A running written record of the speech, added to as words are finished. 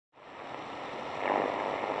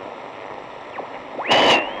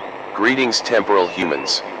Greetings temporal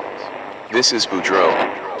humans. This is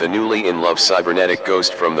Boudreaux, the newly in love cybernetic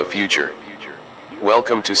ghost from the future.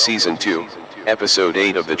 Welcome to Season 2, Episode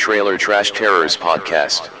 8 of the Trailer Trash Terrors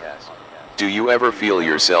podcast. Do you ever feel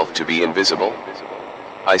yourself to be invisible?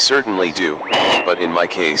 I certainly do, but in my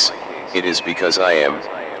case, it is because I am,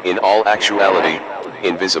 in all actuality,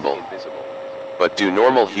 invisible. But do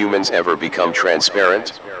normal humans ever become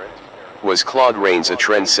transparent? Was Claude Rains a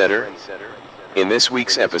trendsetter? In this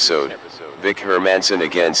week's episode, Vic Hermansen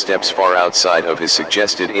again steps far outside of his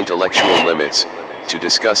suggested intellectual limits, to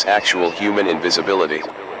discuss actual human invisibility.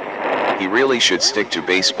 He really should stick to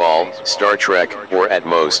baseball, Star Trek, or at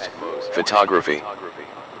most, photography.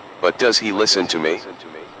 But does he listen to me?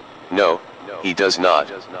 No, he does not.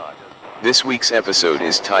 This week's episode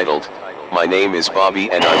is titled, My Name is Bobby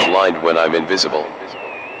and I'm Blind When I'm Invisible.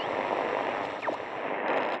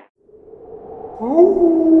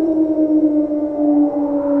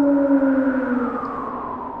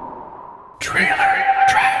 Trailer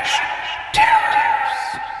Trash Terrors.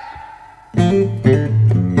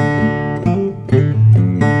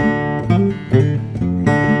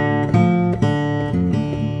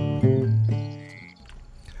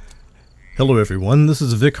 Hello everyone, this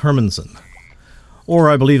is Vic Hermansen. Or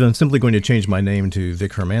I believe I'm simply going to change my name to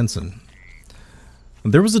Vic Hermansen.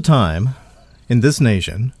 There was a time in this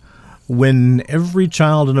nation when every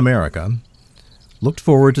child in America looked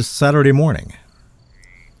forward to Saturday morning.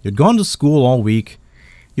 You'd gone to school all week,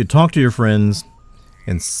 you'd talked to your friends,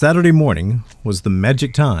 and Saturday morning was the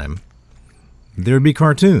magic time. There'd be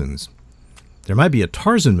cartoons. There might be a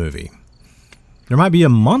Tarzan movie. There might be a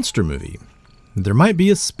monster movie. There might be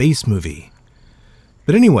a space movie.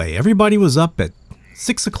 But anyway, everybody was up at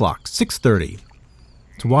 6 o'clock, 6:30,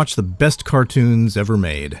 to watch the best cartoons ever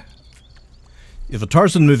made. If a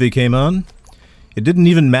Tarzan movie came on, it didn't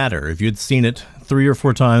even matter if you'd seen it 3 or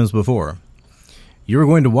 4 times before. You were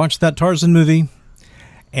going to watch that Tarzan movie,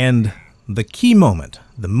 and the key moment,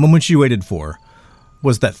 the moment you waited for,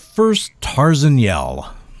 was that first Tarzan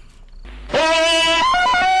yell.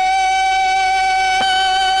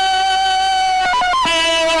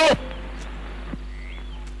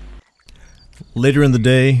 Later in the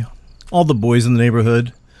day, all the boys in the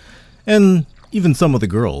neighborhood, and even some of the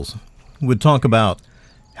girls, would talk about,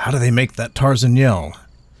 how do they make that Tarzan yell?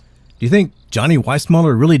 Do you think Johnny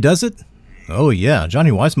Weissmuller really does it? Oh yeah, Johnny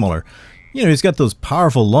Weissmuller. He's got those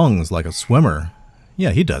powerful lungs like a swimmer. Yeah,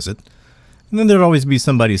 he does it. And then there'd always be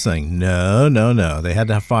somebody saying, no, they had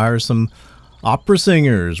to fire some opera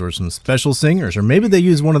singers or some special singers, or maybe they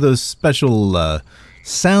use one of those special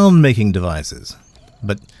sound-making devices.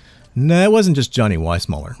 But no, it wasn't just Johnny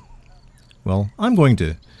Weissmuller. Well, I'm going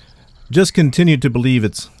to just continue to believe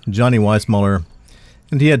it's Johnny Weissmuller,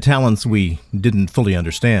 and he had talents we didn't fully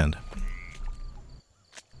understand.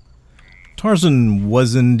 Tarzan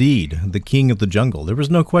was indeed the king of the jungle. There was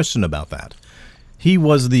no question about that. He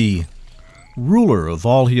was the ruler of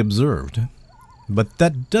all he observed. But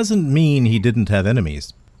that doesn't mean he didn't have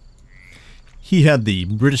enemies. He had the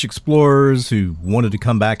British explorers who wanted to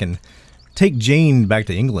come back and take Jane back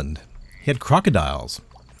to England. He had crocodiles.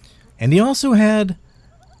 And he also had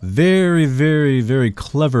very, very, very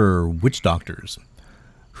clever witch doctors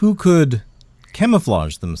who could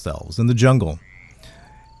camouflage themselves in the jungle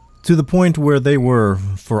to the point where they were,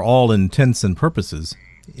 for all intents and purposes,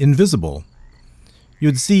 invisible.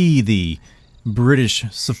 You'd see the British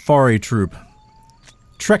safari troupe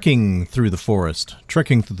trekking through the forest,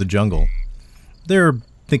 trekking through the jungle. They're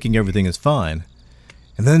thinking everything is fine.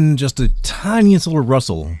 And then just a tiniest little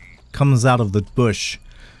rustle comes out of the bush.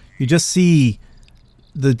 You just see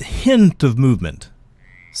the hint of movement,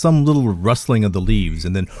 some little rustling of the leaves,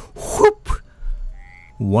 and then whoop!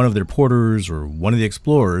 One of their porters or one of the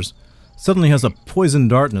explorers suddenly has a poison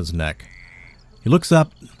dart in his neck. He looks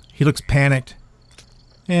up, he looks panicked,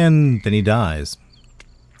 and then he dies.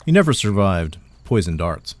 He never survived poison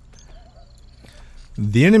darts.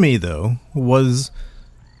 The enemy, though, was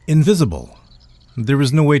invisible. There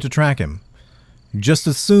was no way to track him. Just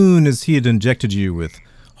as soon as he had injected you with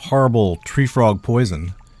horrible tree frog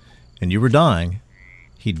poison, and you were dying,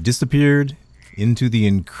 he disappeared into the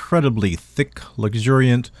incredibly thick,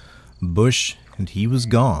 luxuriant bush, and he was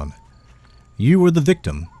gone. You were the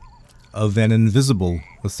victim of an invisible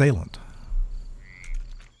assailant.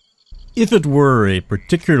 If it were a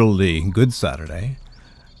particularly good Saturday,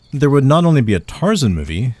 there would not only be a Tarzan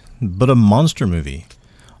movie, but a monster movie,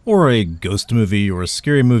 or a ghost movie, or a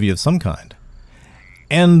scary movie of some kind.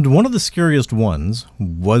 And one of the scariest ones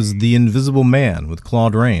was The Invisible Man with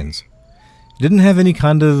Claude Rains. It didn't have any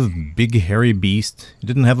kind of big hairy beast. It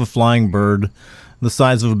didn't have a flying bird the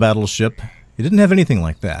size of a battleship. It didn't have anything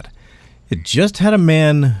like that. It just had a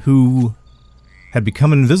man who had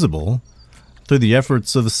become invisible through the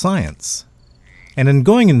efforts of science. And in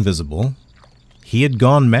going invisible, he had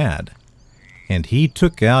gone mad. And he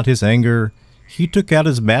took out his anger, he took out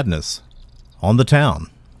his madness on the town.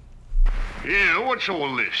 Yeah, what's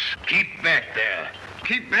all this? Keep back there.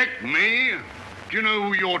 Keep back, me? Do you know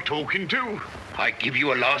who you're talking to? I give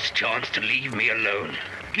you a last chance to leave me alone.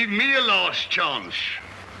 Give me a last chance.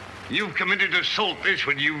 You've committed assault, this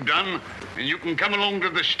what you've done, and you can come along to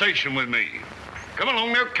the station with me. Come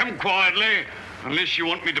along now, come quietly, unless you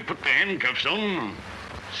want me to put the handcuffs on.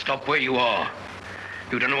 Stop where you are.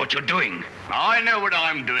 You don't know what you're doing. I know what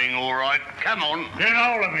I'm doing, all right. Come on. Get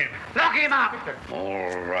all of him. Lock him up!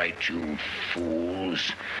 All right, you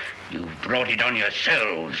fools. You've brought it on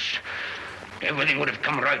yourselves. Everything would have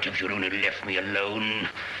come right if you'd only left me alone.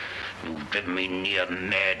 You've driven me near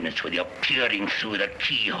madness with your peering through the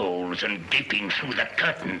keyholes and gaping through the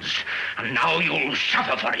curtains. And now you'll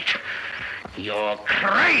suffer for it. You're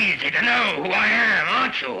crazy to know who I am,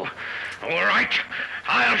 aren't you? All right,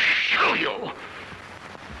 I'll show you.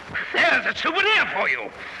 There's a souvenir for you.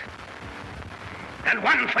 And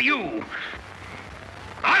one for you.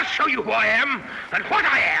 I'll show you who I am and what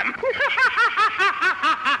I am.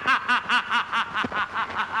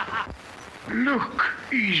 Look,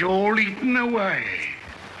 he's all eaten away.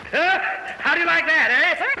 How do you like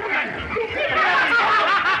that,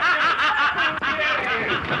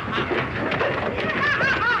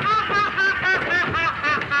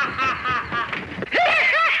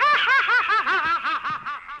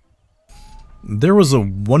 There was a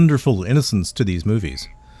wonderful innocence to these movies.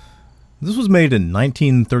 This was made in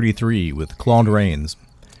 1933 with Claude Rains.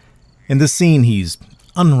 In this scene, he's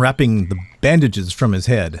unwrapping the bandages from his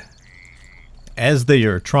head as they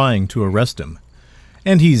are trying to arrest him,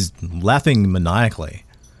 and he's laughing maniacally.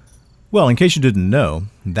 Well, in case you didn't know,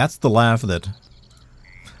 that's the laugh that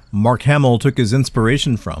Mark Hamill took his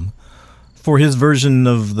inspiration from for his version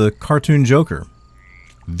of the cartoon Joker.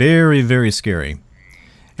 Very, very scary.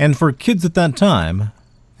 And for kids at that time,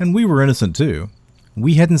 and we were innocent too,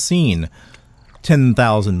 we hadn't seen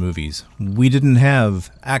 10,000 movies. We didn't have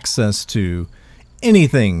access to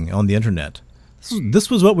anything on the internet. This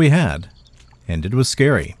was what we had, and it was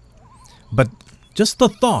scary. But just the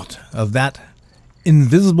thought of that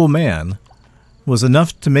invisible man was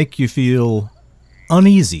enough to make you feel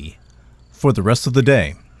uneasy for the rest of the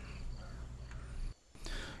day.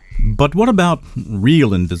 But what about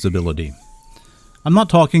real invisibility? I'm not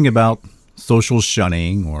talking about social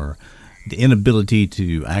shunning or the inability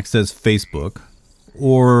to access Facebook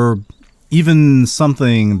or even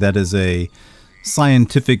something that is a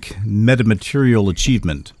scientific metamaterial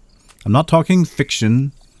achievement. I'm not talking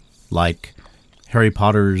fiction like Harry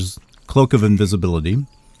Potter's Cloak of Invisibility.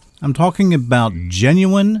 I'm talking about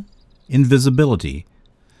genuine invisibility,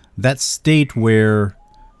 that state where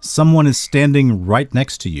someone is standing right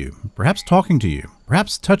next to you, perhaps talking to you,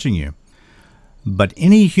 perhaps touching you, but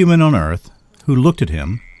any human on Earth who looked at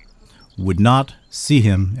him would not see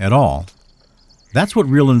him at all. That's what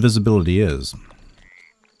real invisibility is.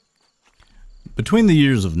 Between the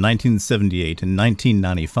years of 1978 and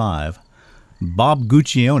 1995, Bob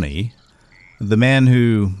Guccione, the man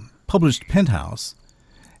who published Penthouse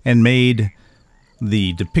and made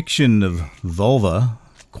the depiction of vulva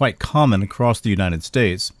quite common across the United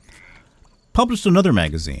States, published another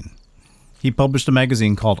magazine. He published a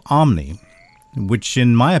magazine called Omni, which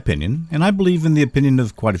in my opinion, and I believe in the opinion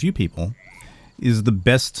of quite a few people, is the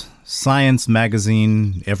best science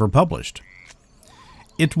magazine ever published.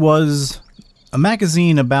 It was a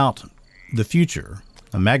magazine about the future,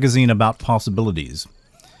 a magazine about possibilities.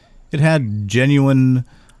 It had genuine,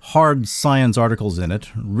 hard science articles in it,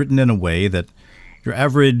 written in a way that your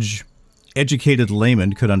average educated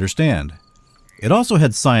layman could understand. It also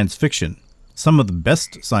had science fiction, some of the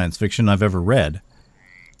best science fiction I've ever read.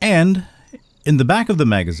 And in the back of the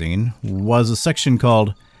magazine was a section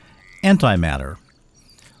called Antimatter,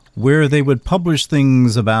 where they would publish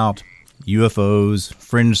things about UFOs,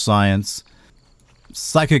 fringe science,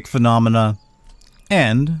 psychic phenomena,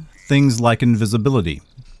 and things like invisibility.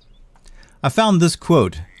 I found this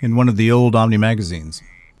quote in one of the old Omni magazines.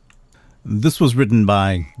 This was written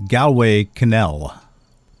by Galway Kinnell.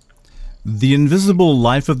 "The invisible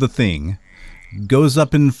life of the thing goes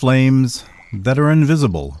up in flames that are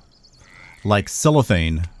invisible, like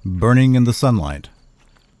cellophane burning in the sunlight."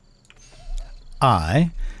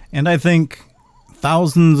 I, and I think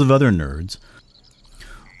thousands of other nerds,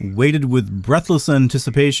 waited with breathless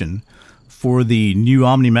anticipation for the new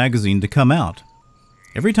Omni magazine to come out.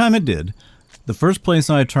 Every time it did, the first place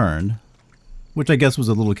I turned, which I guess was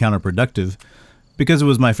a little counterproductive, because it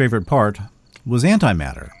was my favorite part, was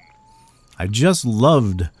antimatter. I just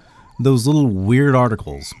loved those little weird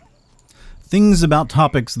articles. Things about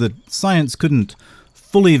topics that science couldn't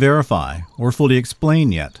fully verify or fully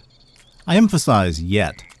explain yet. I emphasize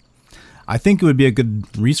yet. I think it would be a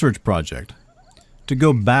good research project to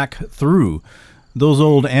go back through those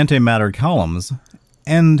old antimatter columns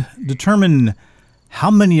and determine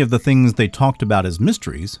how many of the things they talked about as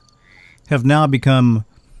mysteries have now become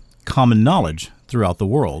common knowledge throughout the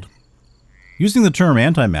world. Using the term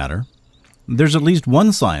antimatter, there's at least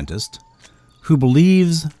one scientist who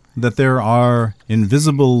believes that there are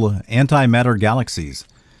invisible antimatter galaxies,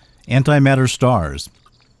 antimatter stars,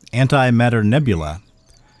 antimatter nebula,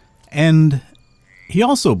 and he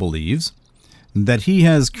also believes that he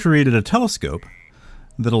has created a telescope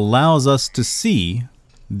that allows us to see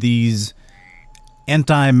these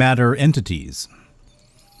antimatter entities.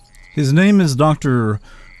 His name is Dr.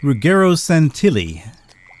 Ruggero Santilli,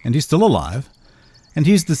 and he's still alive, and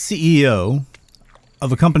he's the CEO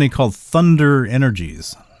of a company called Thunder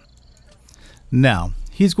Energies. Now,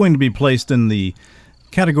 he's going to be placed in the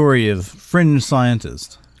category of fringe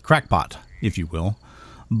scientist, crackpot, if you will,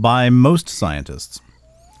 by most scientists.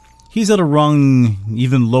 He's at a rung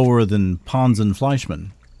even lower than Pons and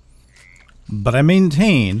Fleischmann. But I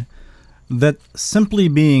maintain that simply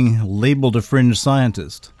being labeled a fringe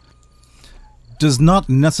scientist does not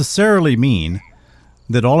necessarily mean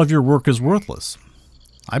that all of your work is worthless.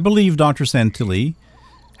 I believe Dr. Santilli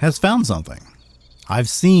has found something. I've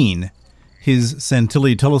seen his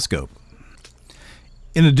Santilli telescope.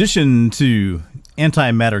 In addition to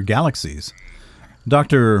antimatter galaxies,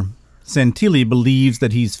 Dr. Santilli believes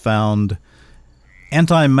that he's found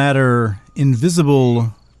antimatter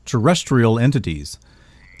invisible terrestrial entities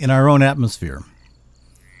in our own atmosphere.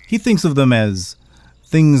 He thinks of them as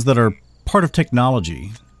things that are part of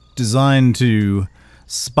technology designed to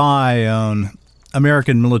spy on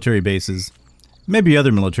American military bases, maybe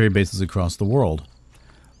other military bases across the world.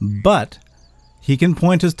 But he can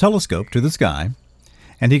point his telescope to the sky,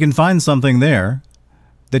 and he can find something there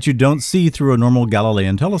that you don't see through a normal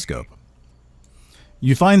Galilean telescope.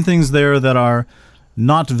 You find things there that are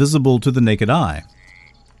not visible to the naked eye.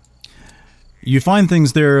 You find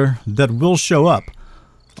things there that will show up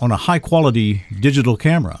on a high-quality digital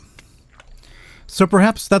camera. So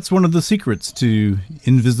perhaps that's one of the secrets to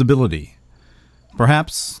invisibility.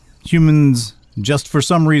 Perhaps humans, just for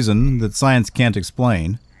some reason that science can't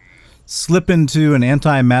explain, slip into an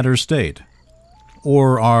antimatter state,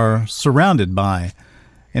 or are surrounded by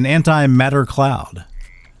an antimatter cloud,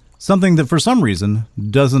 something that for some reason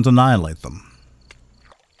doesn't annihilate them.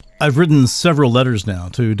 I've written several letters now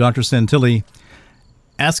to Dr. Santilli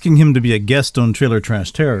asking him to be a guest on Trailer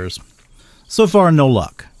Trash Terrors. So far, no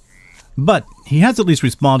luck. But he has at least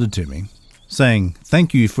responded to me, saying,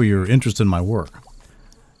 "Thank you for your interest in my work."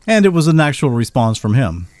 And it was an actual response from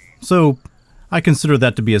him, so I consider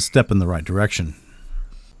that to be a step in the right direction.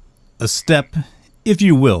 A step, if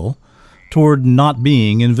you will, toward not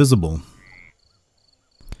being invisible.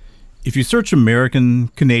 If you search American,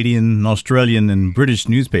 Canadian, Australian, and British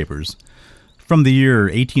newspapers from the year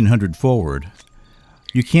 1800 forward,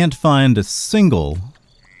 you can't find a single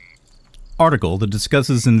article that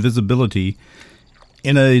discusses invisibility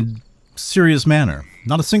in a serious manner.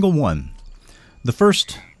 Not a single one. The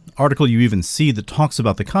first article you even see that talks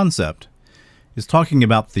about the concept is talking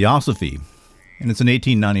about theosophy, and it's in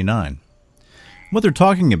 1899. What they're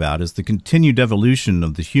talking about is the continued evolution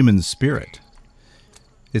of the human spirit.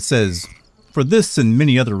 It says, "For this and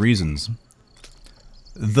many other reasons,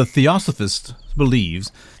 the theosophist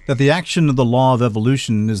believes that the action of the law of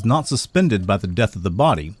evolution is not suspended by the death of the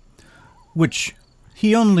body, which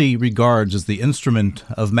he only regards as the instrument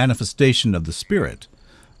of manifestation of the spirit,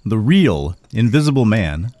 the real, invisible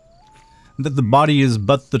man, that the body is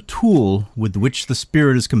but the tool with which the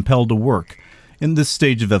spirit is compelled to work in this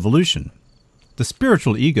stage of evolution. The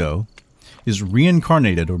spiritual ego is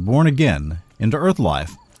reincarnated or born again into earth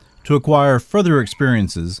life to acquire further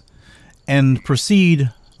experiences and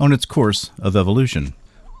proceed on its course of evolution."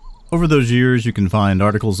 Over those years, you can find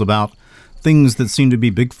articles about things that seem to be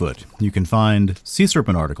Bigfoot. You can find sea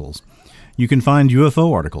serpent articles. You can find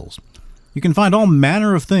UFO articles. You can find all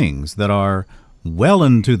manner of things that are well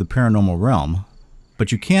into the paranormal realm,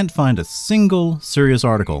 but you can't find a single serious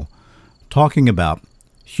article talking about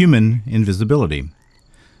human invisibility.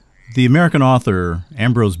 The American author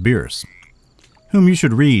Ambrose Bierce, whom you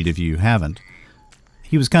should read if you haven't,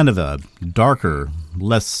 he was kind of a darker,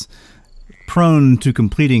 less prone to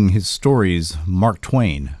completing his stories Mark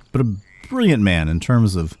Twain, but a brilliant man in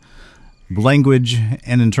terms of language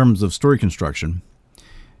and in terms of story construction.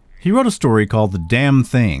 He wrote a story called The Damn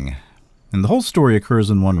Thing, and the whole story occurs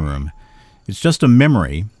in one room. It's just a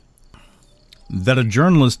memory that a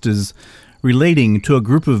journalist is relating to a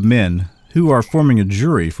group of men who are forming a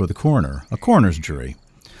jury for the coroner, a coroner's jury.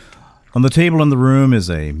 On the table in the room is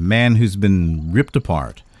a man who's been ripped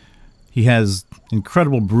apart. He has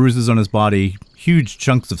incredible bruises on his body, huge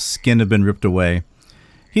chunks of skin have been ripped away.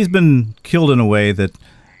 He's been killed in a way that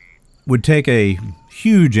would take a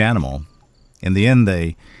huge animal. In the end,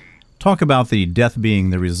 they talk about the death being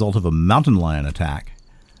the result of a mountain lion attack.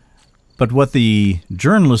 But what the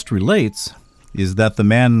journalist relates is that the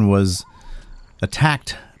man was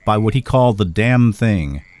attacked by what he called the damn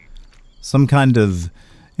thing, some kind of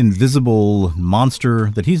invisible monster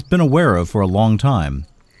that he's been aware of for a long time.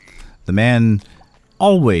 The man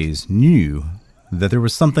always knew that there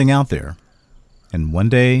was something out there, and one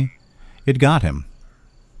day it got him.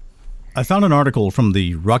 I found an article from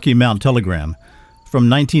the Rocky Mount Telegram from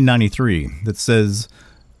 1993 that says,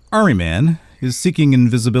 Army man is seeking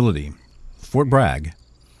invisibility. Fort Bragg.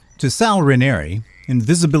 To Sal Ranieri,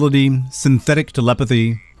 invisibility, synthetic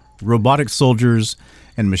telepathy, robotic soldiers,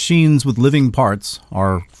 and machines with living parts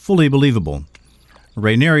are fully believable.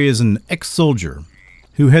 Ranieri is an ex-soldier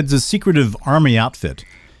who heads a secretive army outfit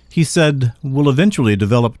he said will eventually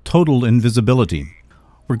develop total invisibility.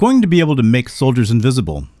 We're going to be able to make soldiers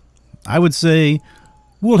invisible. I would say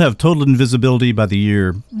we'll have total invisibility by the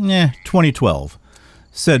year 2012,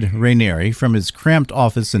 said Ranieri from his cramped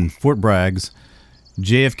office in Fort Bragg's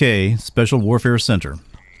JFK Special Warfare Center.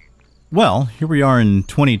 Well, here we are in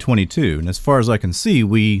 2022, and as far as I can see,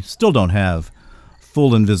 we still don't have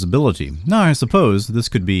full invisibility. Now, I suppose this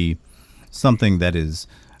could be something that is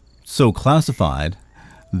so classified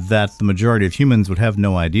that the majority of humans would have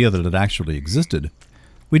no idea that it actually existed.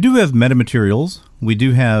 We do have metamaterials. We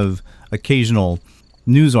do have occasional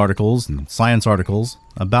news articles and science articles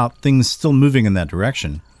about things still moving in that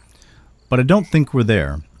direction. But I don't think we're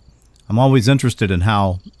there. I'm always interested in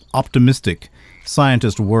how optimistic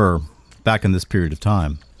scientists were back in this period of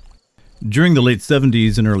time. During the late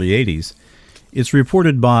 70s and early 80s, it's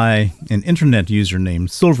reported by an internet user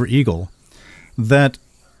named Silver Eagle that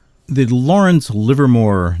the Lawrence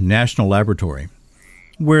Livermore National Laboratory,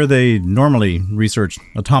 where they normally research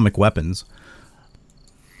atomic weapons,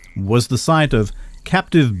 was the site of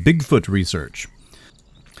captive Bigfoot research.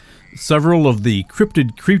 Several of the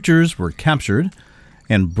cryptid creatures were captured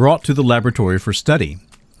and brought to the laboratory for study.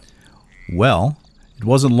 Well, it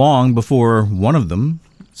wasn't long before one of them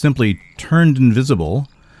simply turned invisible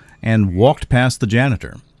and walked past the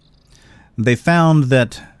janitor. They found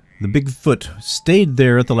that the Bigfoot stayed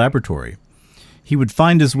there at the laboratory. He would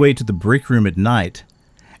find his way to the break room at night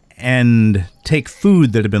and take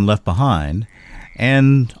food that had been left behind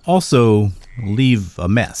and also leave a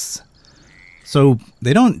mess. So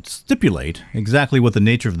they don't stipulate exactly what the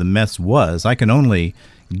nature of the mess was. I can only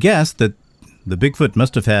guess that the Bigfoot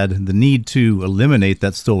must have had the need to eliminate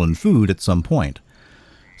that stolen food at some point.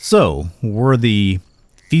 So, were the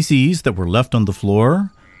feces that were left on the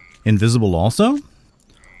floor invisible also?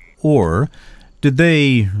 Or did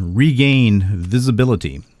they regain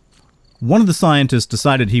visibility? One of the scientists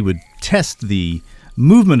decided he would test the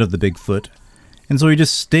movement of the Bigfoot, and so he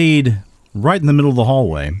just stayed right in the middle of the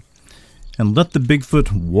hallway and let the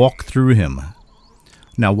Bigfoot walk through him.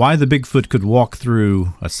 Now, why the Bigfoot could walk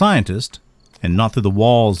through a scientist and not through the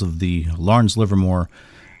walls of the Lawrence Livermore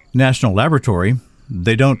National Laboratory,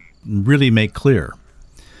 they don't really make clear.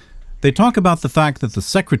 They talk about the fact that the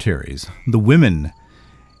secretaries, the women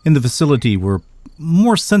in the facility, were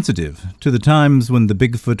more sensitive to the times when the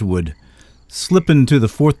Bigfoot would slip into the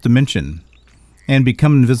fourth dimension and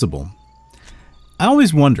become invisible. I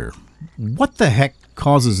always wonder, what the heck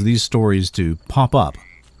causes these stories to pop up?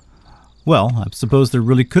 Well, I suppose there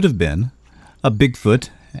really could have been a Bigfoot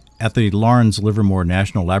at the Lawrence Livermore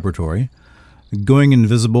National Laboratory going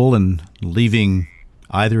invisible and leaving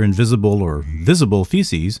either invisible or visible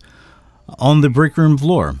feces on the break room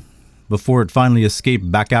floor before it finally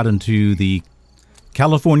escaped back out into the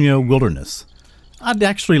California wilderness. I'd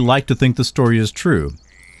actually like to think the story is true,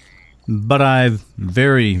 but I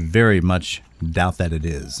very, very much doubt that it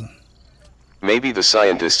is. Maybe the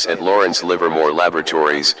scientists at Lawrence Livermore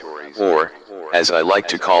Laboratories, or, as I like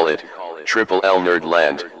to call it, Triple L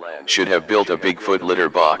Nerdland, should have built a Bigfoot litter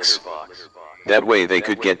box. That way they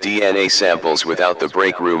could get DNA samples without the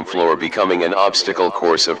break room floor becoming an obstacle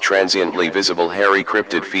course of transiently visible hairy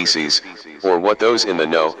cryptid feces, or what those in the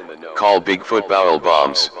know call Bigfoot bowel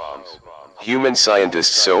bombs. Human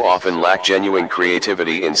scientists so often lack genuine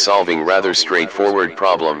creativity in solving rather straightforward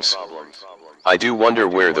problems. I do wonder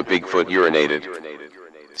where the Bigfoot urinated.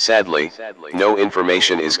 Sadly, no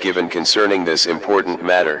information is given concerning this important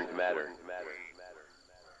matter.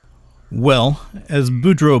 Well, as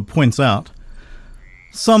Boudreaux points out,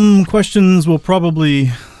 some questions will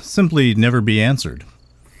probably simply never be answered.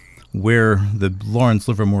 Where the Lawrence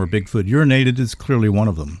Livermore Bigfoot urinated is clearly one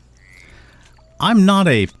of them. I'm not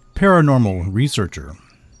a paranormal researcher.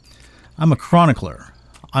 I'm a chronicler.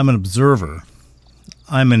 I'm an observer.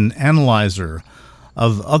 I'm an analyzer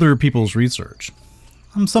of other people's research.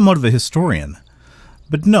 I'm somewhat of a historian.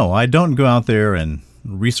 But no, I don't go out there and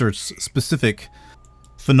research specific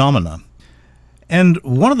phenomena. And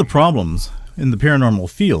one of the problems in the paranormal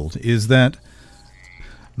field is that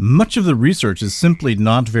much of the research is simply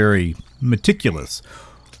not very meticulous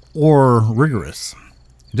or rigorous.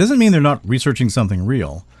 It doesn't mean they're not researching something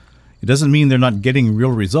real. It doesn't mean they're not getting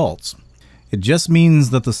real results. It just means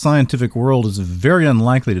that the scientific world is very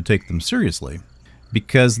unlikely to take them seriously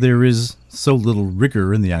because there is so little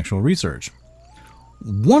rigor in the actual research.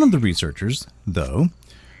 One of the researchers, though,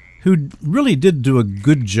 who really did do a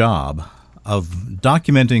good job of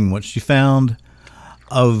documenting what she found,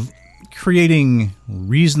 of creating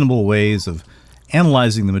reasonable ways of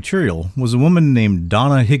analyzing the material, was a woman named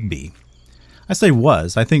Donna Higbee. I say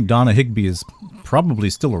was. I think Donna Higbee is probably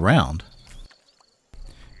still around.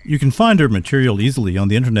 You can find her material easily on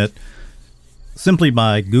the internet simply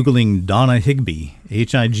by Googling Donna Higbee,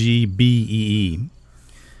 Higbee.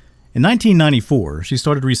 In 1994, she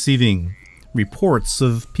started receiving reports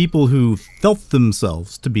of people who felt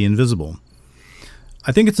themselves to be invisible.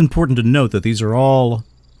 I think it's important to note that these are all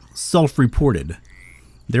self-reported.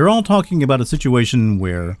 They're all talking about a situation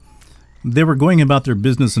where they were going about their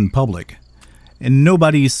business in public, and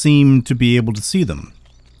nobody seemed to be able to see them.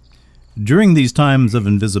 During these times of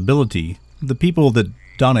invisibility, the people that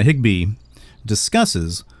Donna Higbee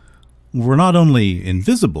discusses were not only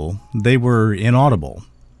invisible, they were inaudible,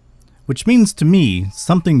 which means to me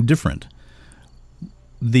something different.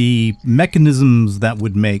 The mechanisms that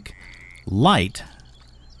would make light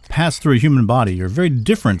pass through a human body are very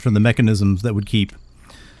different from the mechanisms that would keep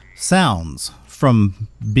sounds from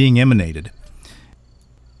being emanated.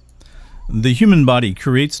 The human body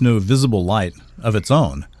creates no visible light of its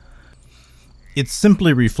own. It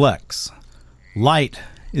simply reflects. Light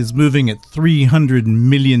is moving at 300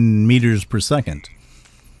 million meters per second.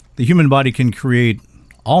 The human body can create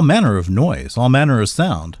all manner of noise, all manner of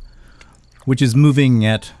sound, which is moving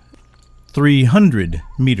at 300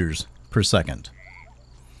 meters per second.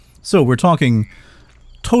 So we're talking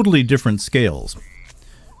totally different scales.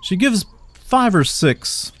 She gives 5 or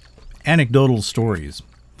 6 anecdotal stories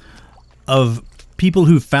of people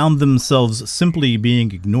who found themselves simply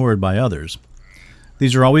being ignored by others.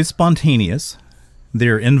 These are always spontaneous.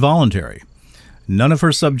 They're involuntary. None of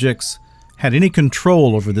her subjects had any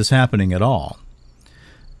control over this happening at all.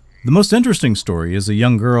 The most interesting story is a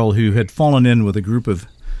young girl who had fallen in with a group of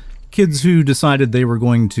kids who decided they were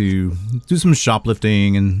going to do some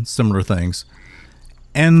shoplifting and similar things,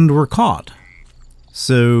 and were caught.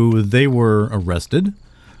 So they were arrested,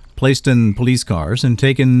 placed in police cars, and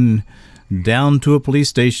taken down to a police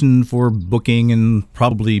station for booking and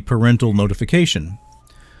probably parental notification.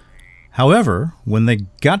 However, when they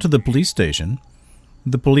got to the police station,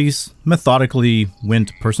 the police methodically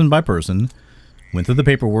went person by person, went through the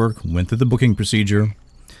paperwork, went through the booking procedure,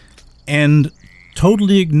 and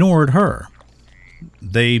totally ignored her.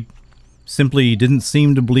 They simply didn't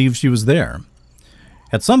seem to believe she was there.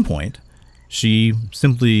 At some point, she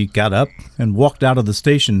simply got up and walked out of the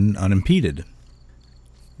station unimpeded.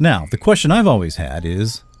 Now, the question I've always had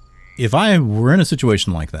is, if I were in a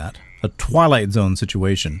situation like that, a Twilight Zone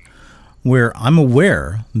situation, where I'm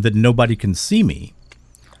aware that nobody can see me,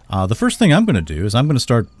 the first thing I'm going to do is I'm going to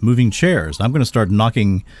start moving chairs. I'm going to start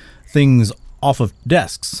knocking things off of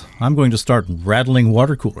desks. I'm going to start rattling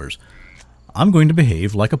water coolers. I'm going to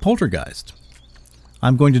behave like a poltergeist.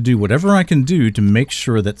 I'm going to do whatever I can do to make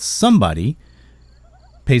sure that somebody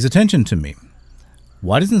pays attention to me.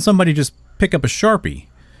 Why doesn't somebody just pick up a Sharpie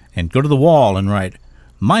and go to the wall and write,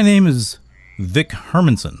 "My name is Vic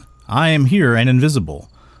Hermanson. I am here and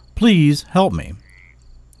invisible. Please help me."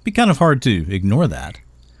 It'd be kind of hard to ignore that,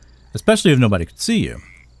 especially if nobody could see you.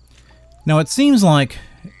 Now, it seems like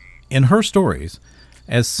in her stories,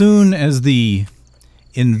 as soon as the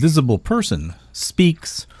invisible person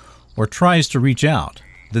speaks or tries to reach out,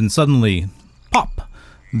 then suddenly, pop,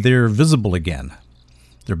 they're visible again.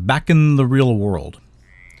 They're back in the real world.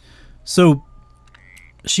 So,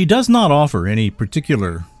 she does not offer any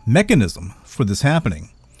particular mechanism for this happening,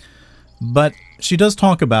 but she does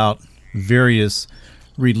talk about various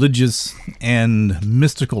religious and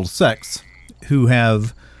mystical sects who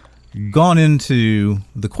have gone into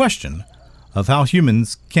the question of how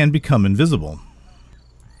humans can become invisible.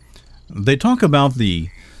 They talk about the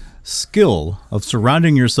skill of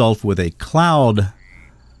surrounding yourself with a cloud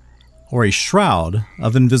or a shroud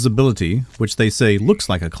of invisibility, which they say looks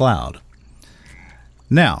like a cloud.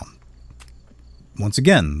 Now, once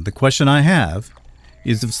again, the question I have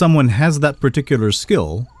is, if someone has that particular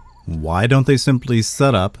skill, why don't they simply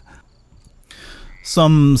set up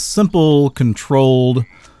some simple, controlled,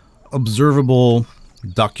 observable,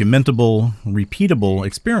 documentable, repeatable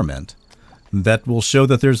experiment that will show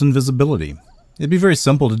that there's invisibility? It'd be very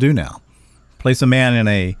simple to do now. Place a man in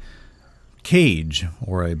a cage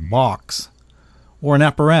or a box or an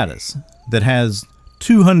apparatus that has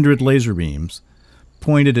 200 laser beams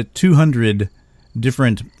pointed at 200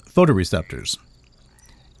 different photoreceptors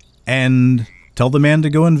and tell the man to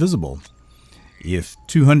go invisible. If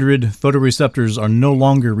 200 photoreceptors are no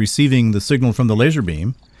longer receiving the signal from the laser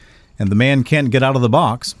beam and the man can't get out of the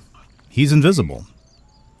box, he's invisible.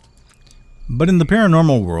 But in the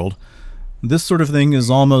paranormal world, this sort of thing is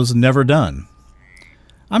almost never done.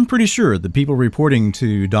 I'm pretty sure the people reporting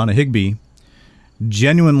to Donna Higbee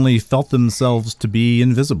genuinely felt themselves to be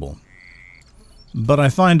invisible. But I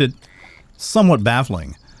find it somewhat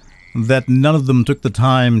baffling that none of them took the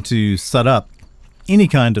time to set up any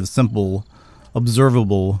kind of simple,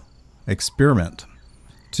 observable experiment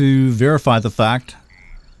to verify the fact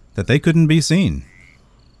that they couldn't be seen.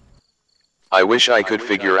 I wish I could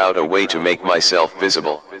figure out a way to make myself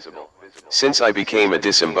visible. Since I became a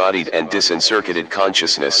disembodied and disencircuited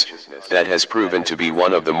consciousness, that has proven to be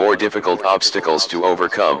one of the more difficult obstacles to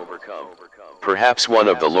overcome. Perhaps one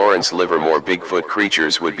of the Lawrence Livermore Bigfoot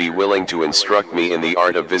creatures would be willing to instruct me in the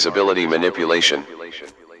art of visibility manipulation.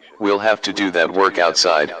 We'll have to do that work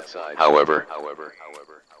outside, however.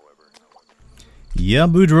 Yeah,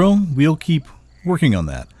 Boudreaux, we'll keep working on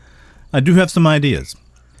that. I do have some ideas.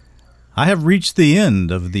 I have reached the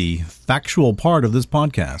end of the factual part of this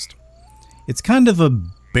podcast. It's kind of a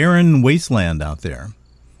barren wasteland out there.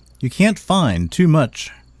 You can't find too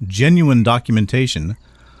much genuine documentation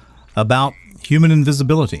about human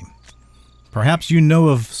invisibility. Perhaps you know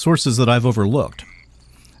of sources that I've overlooked,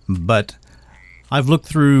 but I've looked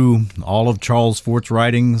through all of Charles Fort's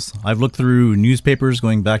writings. I've looked through newspapers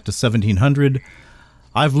going back to 1700.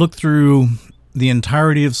 I've looked through the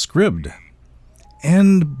entirety of Scribd.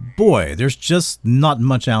 And boy, there's just not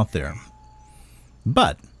much out there.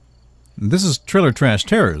 But this is Trailer Trash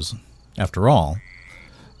Terrors, after all.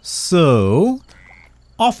 So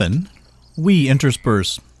often we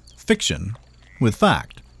intersperse fiction with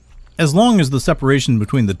fact. As long as the separation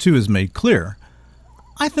between the two is made clear,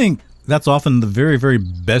 I think that's often the very, very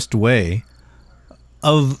best way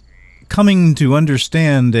of coming to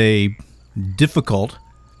understand a difficult,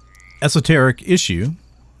 esoteric issue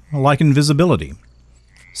like invisibility.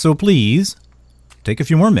 So please, take a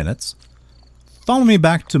few more minutes, follow me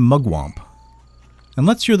back to Mugwump, and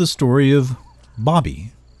let's hear the story of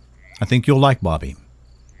Bobby. I think you'll like Bobby.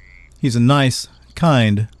 He's a nice,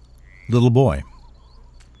 kind little boy.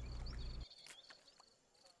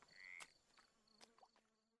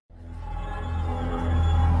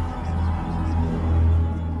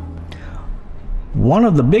 One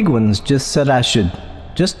of the big ones just said I should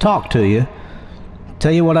just talk to you,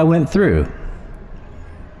 tell you what I went through.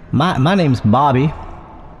 My name's Bobby.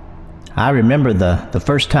 I remember the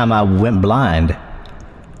first time I went blind.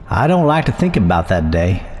 I don't like to think about that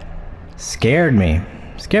day. Scared me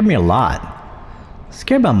a lot.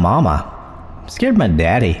 Scared my mama. Scared my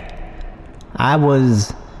daddy. I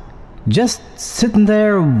was just sitting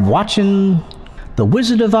there watching The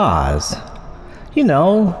Wizard of Oz. You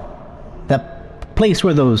know, that place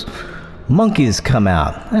where those monkeys come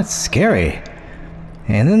out. That's scary.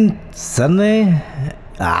 And then suddenly,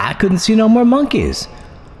 I couldn't see no more monkeys.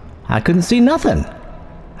 I couldn't see nothing.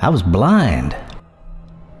 I was blind.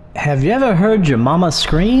 Have you ever heard your mama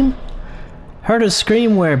scream? Heard her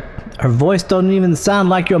scream where her voice don't even sound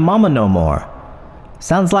like your mama no more.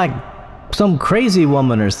 Sounds like some crazy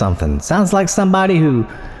woman or something. Sounds like somebody who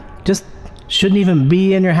just shouldn't even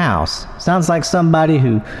be in your house. Sounds like somebody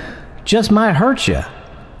who just might hurt you.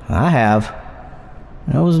 I have.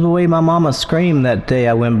 That was the way my mama screamed that day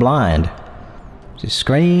I went blind. She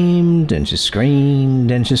screamed and she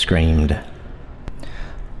screamed and she screamed.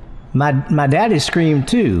 My daddy screamed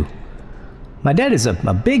too. My daddy's a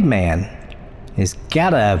big man. He's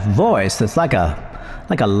got a voice that's like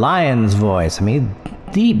a lion's voice. I mean,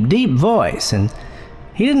 deep voice. And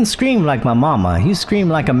he didn't scream like my mama. He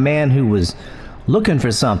screamed like a man who was looking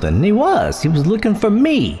for something. And he was looking for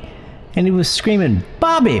me. And he was screaming,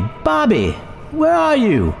 "Bobby, Bobby, where are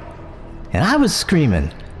you?" And I was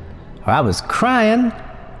screaming, or I was crying,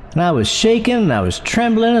 and I was shaking, and I was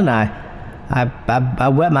trembling, and I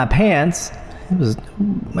wet my pants.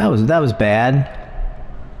 That was bad.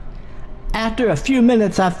 After a few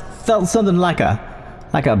minutes, I felt something like a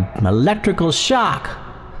electrical shock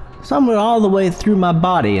somewhere all the way through my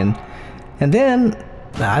body, and then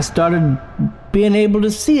I started being able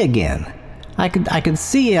to see again. I could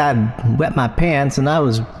see I'd wet my pants, and I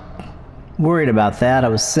was worried about that. I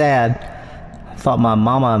was sad. I thought my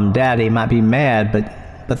mama and daddy might be mad,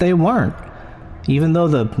 but they weren't, even though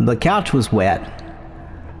the couch was wet.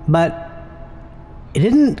 But it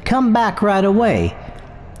didn't come back right away.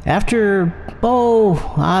 After,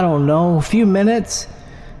 I don't know, a few minutes,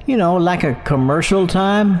 like a commercial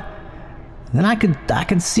time, then I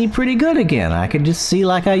could see pretty good again. I could just see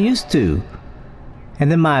like I used to.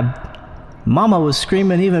 And then my mama was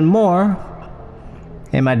screaming even more,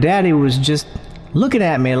 and my daddy was just looking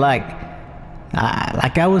at me like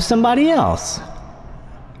I was somebody else.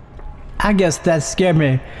 I guess that scared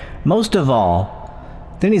me most of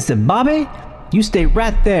all. Then he said, "Bobby, you stay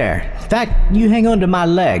right there. In fact, you hang on to my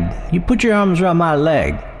leg. You put your arms around my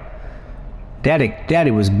leg."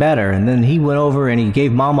 Daddy was better, and then he went over and he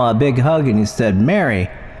gave Mama a big hug, and he said, Mary,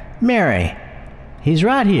 he's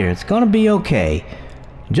right here. It's gonna be okay.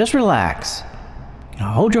 Just relax.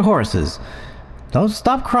 Hold your horses. Don't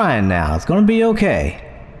stop crying now. It's gonna be okay."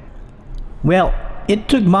 Well, it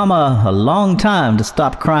took Mama a long time to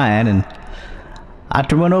stop crying, and I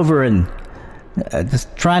went over and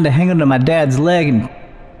just trying to hang onto my dad's leg and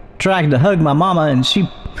trying to hug my mama, and she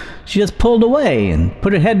just pulled away and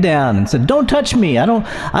put her head down and said, "Don't touch me. I don't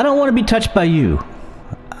want to be touched by you."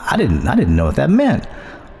 I didn't know what that meant.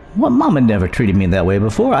 Well, Mama never treated me that way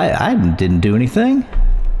before. I didn't do anything.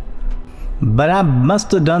 But I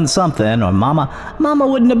must have done something, or Mama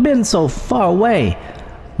wouldn't have been so far away.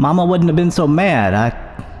 Mama wouldn't have been so mad.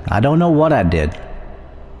 I don't know what I did.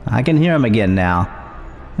 I can hear him again now.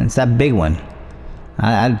 It's that big one.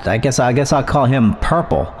 I guess I'll call him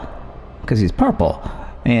Purple, because he's purple,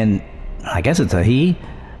 and I guess it's a he.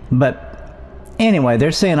 But anyway,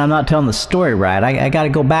 they're saying I'm not telling the story right. I got to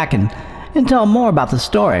go back and tell more about the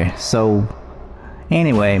story. So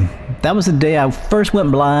anyway, that was the day I first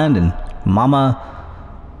went blind, and Mama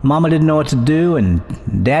didn't know what to do, and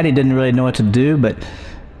Daddy didn't really know what to do, but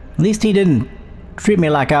at least he didn't treat me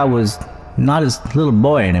like I was not his little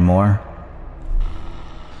boy anymore.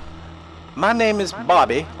 My name is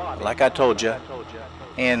Bobby, like I told you,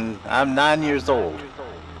 and I'm 9 years old.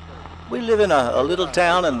 We live in a little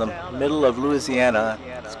town in the middle of Louisiana.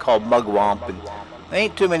 It's called Mugwump, and there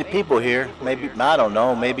ain't too many people here. Maybe, I don't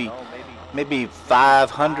know, maybe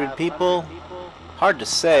 500 people. Hard to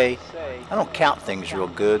say. I don't count things real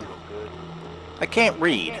good. I can't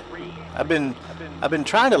read. I've been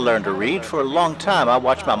trying to learn to read for a long time. I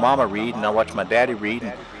watch my mama read, and I watch my daddy read,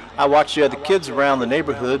 and I watch the other kids around the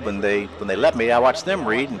neighborhood when they let me. I watch them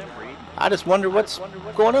read, and I just wonder what's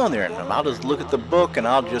going on there. And I'll just look at the book, and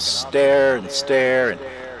I'll just stare and stare, and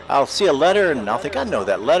I'll see a letter, and I'll think, I know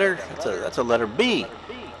that letter. That's a letter B.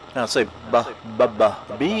 And I'll say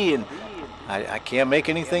B, and I can't make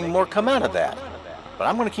anything more come out of that. But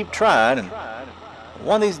I'm going to keep trying, and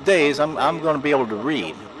one of these days I'm going to be able to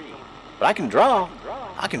read. But I can draw.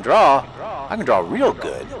 I can draw real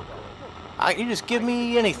good. You just give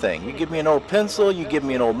me anything. You give me an old pencil, you give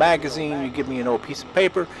me an old magazine, you give me an old piece of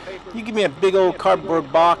paper, you give me a big old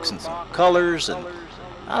cardboard box and some colors, and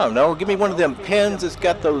I don't know, give me one of them pens that's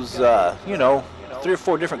got those, 3 or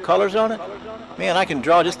 4 different colors on it. Man, I can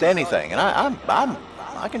draw just anything, and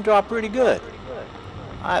I can draw pretty good.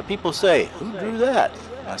 People say, "Who drew that?"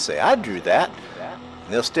 I say, "I drew that."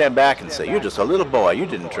 And they'll stand back and say, "You're just a little boy. You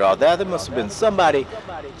didn't draw that. There must have been somebody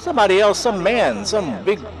else, some man, some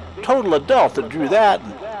big total adult that drew that."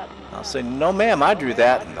 And I'll say, "No, ma'am, I drew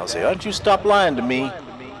that." And they'll say, "Why don't you stop lying to me?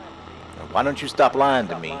 Why don't you stop lying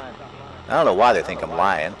to me?" I don't know why they think I'm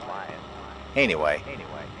lying. Anyway,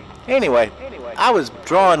 I was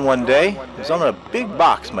drawing one day. It was on a big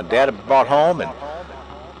box my dad had brought home, and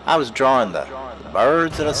I was drawing the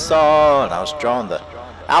birds that I saw, and I was drawing the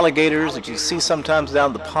alligators that you see sometimes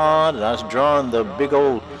down the pond, and I was drawing the big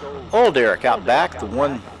old derrick out back, the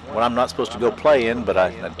one when I'm not supposed to go play in, but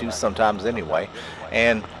I do sometimes anyway.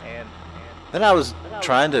 And then I was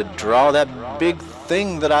trying to draw that big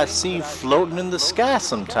thing that I see floating in the sky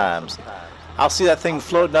sometimes. I'll see that thing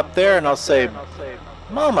floating up there, and I'll say,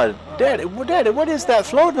 "Mama, Daddy, what is that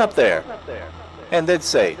floating up there?" And they'd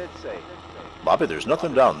say, "Bobby, there's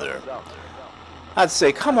nothing down there." I'd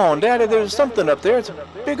say, "Come on, Daddy, there's something up there. It's a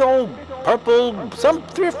big old purple,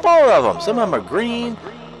 3 or 4 of them. Some of them are green,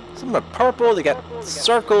 some are purple. They got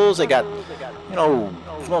circles, they got,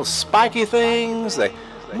 those spiky things. They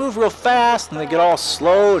move real fast and they get all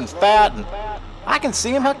slow and fat, and I can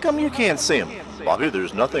see them. How come you can't see them? Bobby,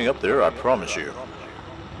 there's nothing up there, I promise you.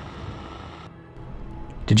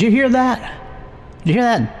 Did you hear that? Did you hear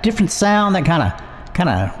that different sound, that kind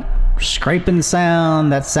of scraping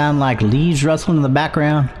sound, that sound like leaves rustling in the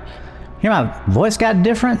background? Hear my voice got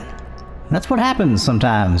different? That's what happens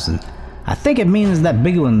sometimes, and I think it means that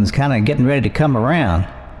big one's kind of getting ready to come around.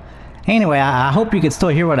 Anyway, I hope you could still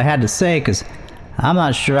hear what I had to say, because I'm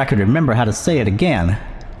not sure I could remember how to say it again.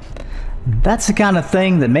 That's the kind of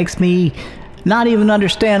thing that makes me not even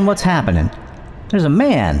understand what's happening. There's a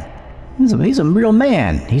man. He's a real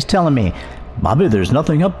man. He's telling me, Bobby, there's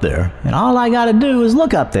nothing up there. And all I gotta do is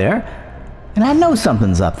look up there, and I know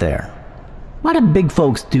something's up there. Why do big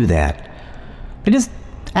folks do that? They just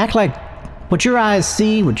act like what your eyes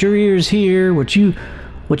see, what your ears hear, what you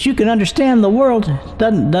can understand in the world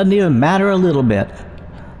doesn't even matter a little bit.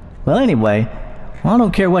 Well, anyway, I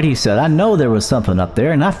don't care what he said. I know there was something up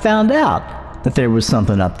there, and I found out that there was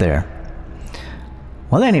something up there.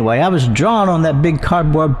 Well, anyway, I was drawing on that big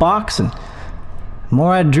cardboard box, and the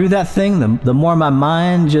more I drew that thing, the more my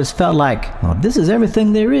mind just felt like, well, this is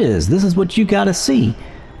everything there is. This is what you gotta see.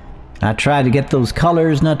 I tried to get those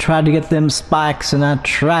colors, and I tried to get them spikes, and I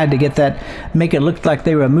tried to get that, make it look like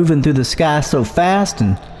they were moving through the sky so fast,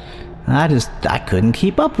 and I couldn't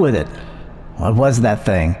keep up with it. What was that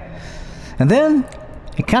thing? And then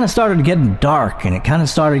it kind of started getting dark, and it kind of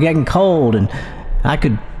started getting cold, and I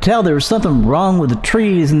could tell there was something wrong with the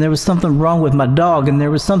trees, and there was something wrong with my dog, and there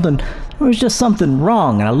was just something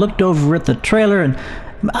wrong. And I looked over at the trailer, and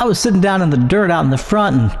I was sitting down in the dirt out in the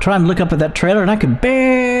front and trying to look up at that trailer, and I could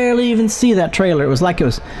barely even see that trailer. It was like it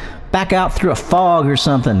was back out through a fog or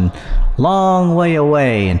something, long way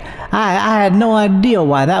away, and I had no idea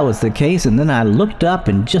why that was the case. And then I looked up,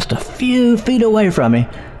 and just a few feet away from me,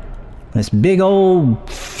 this big old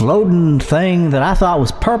floating thing that I thought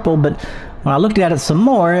was purple, but when I looked at it some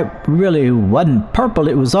more, it really wasn't purple.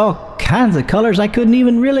 It was all kinds of colors I couldn't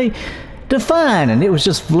even really define, and it was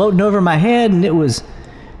just floating over my head, and it was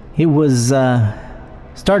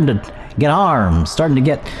starting to get arms, starting to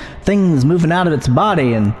get things moving out of its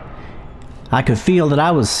body, and I could feel that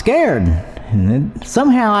I was scared. And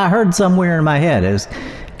somehow I heard somewhere in my head, it was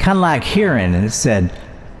kind of like hearing, and it said,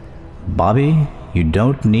 Bobby, you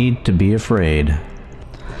don't need to be afraid.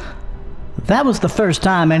 That was the first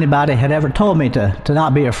time anybody had ever told me to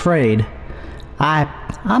not be afraid.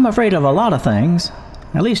 I'm afraid of a lot of things,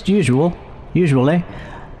 at least usually.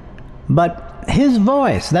 But his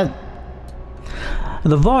voice, the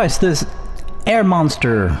voice this air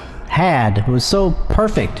monster had was so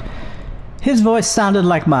perfect. His voice sounded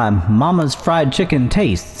like my mama's fried chicken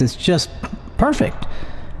tastes. It's just perfect.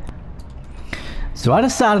 So I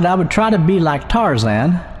decided I would try to be like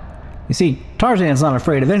Tarzan. You see, Tarzan's not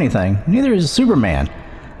afraid of anything. Neither is Superman.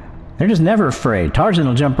 They're just never afraid. Tarzan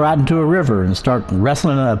will jump right into a river and start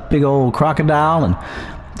wrestling a big old crocodile and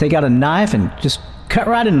take out a knife and just cut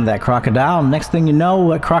right into that crocodile. And next thing you know,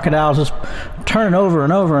 that crocodile's just turning over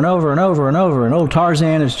and over and over and over and over, and old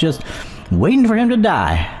Tarzan is just waiting for him to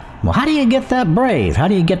die. Well, how do you get that brave? How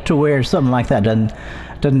do you get to where something like that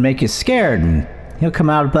doesn't make you scared? And he'll come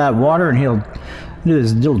out of that water and he'll do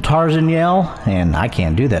this little Tarzan yell, and I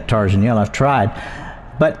can't do that Tarzan yell. I've tried.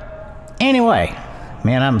 But anyway,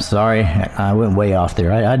 man, I'm sorry. I went way off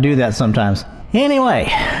there. I do that sometimes. Anyway,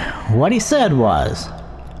 what he said was,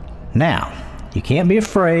 now, you can't be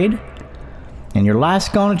afraid, and your life's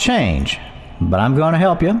going to change, but I'm going to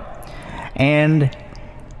help you, and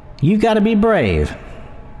you got to be brave.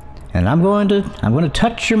 And I'm going to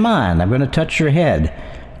touch your mind. I'm going to touch your head.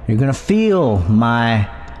 You're going to feel my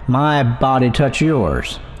body touch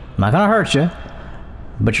yours. I'm not going to hurt you,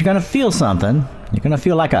 but you're going to feel something. You're going to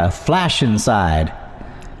feel like a flash inside.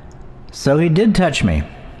 So he did touch me,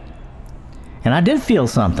 and I did feel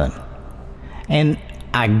something. And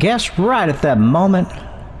I guess right at that moment,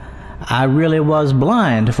 I really was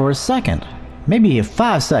blind for a second, maybe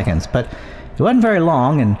 5 seconds, but it wasn't very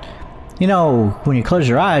long. And you know, when you close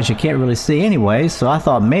your eyes, you can't really see anyway, so I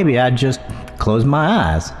thought maybe I'd just close my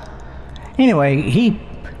eyes. Anyway, he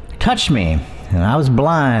touched me, and I was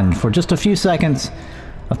blind for just a few seconds.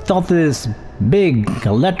 I felt this big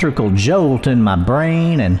electrical jolt in my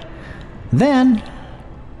brain, and then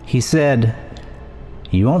he said,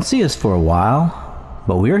 "You won't see us for a while,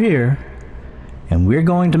 but we're here, and we're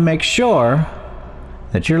going to make sure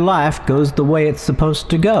that your life goes the way it's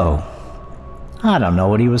supposed to go." I don't know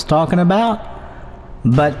what he was talking about,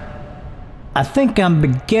 but I think I'm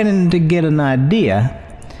beginning to get an idea,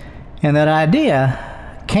 and that idea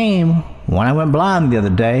came when I went blind the other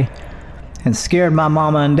day, and scared my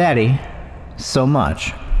mama and daddy so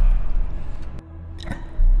much.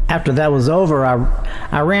 After that was over,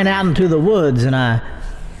 I ran out into the woods and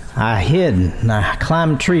I hid, and I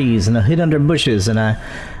climbed trees, and I hid under bushes, and I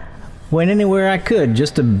went anywhere I could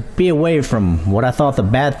just to be away from what I thought the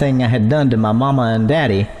bad thing I had done to my mama and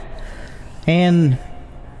daddy. And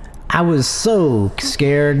I was so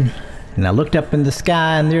scared, and I looked up in the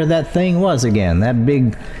sky, and there that thing was again, that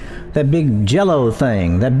big jello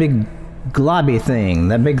thing, that big globby thing,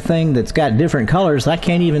 that big thing that's got different colors. I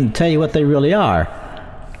can't even tell you what they really are.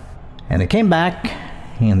 And they came back,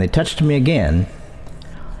 and they touched me again,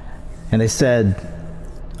 and they said,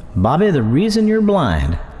 "Bobby, the reason you're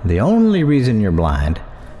blind, the only reason you're blind,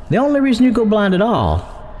 the only reason you go blind at all,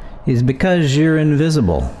 is because you're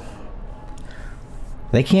invisible.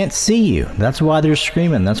 They can't see you. That's why they're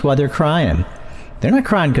screaming. That's why they're crying. They're not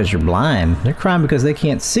crying because you're blind. They're crying because they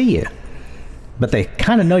can't see you. But they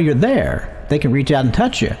kind of know you're there. They can reach out and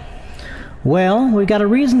touch you. Well, we got a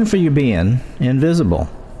reason for you being invisible.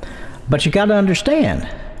 But you got to understand,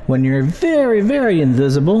 when you're very, very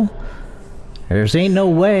invisible, there's ain't no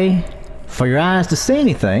way for your eyes to see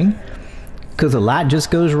anything, because the light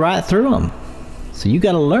just goes right through them. So you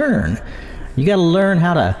got to learn. You got to learn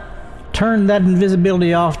how to turn that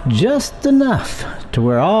invisibility off just enough to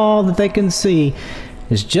where all that they can see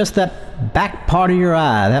is just that back part of your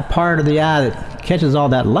eye, that part of the eye that catches all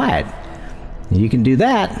that light. You can do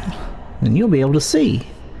that, and you'll be able to see.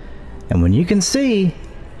 And when you can see,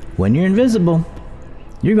 when you're invisible,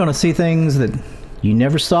 you're going to see things that you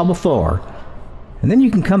never saw before. And then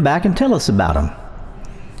you can come back and tell us about them.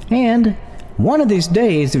 And one of these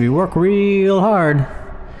days, if you work real hard,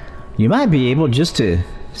 you might be able just to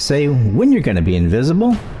say when you're going to be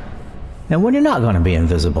invisible and when you're not going to be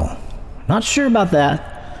invisible. Not sure about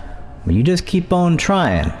that, but you just keep on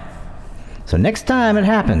trying. So next time it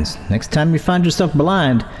happens, next time you find yourself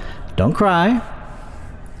blind, don't cry.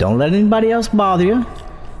 Don't let anybody else bother you.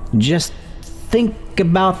 Just think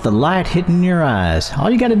about the light hitting your eyes. All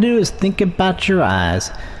you got to do is think about your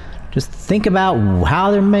eyes. Just think about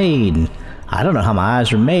how they're made. I don't know how my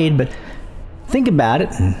eyes are made, but think about it,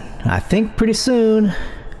 and I think pretty soon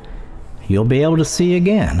you'll be able to see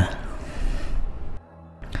again.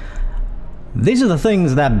 These are the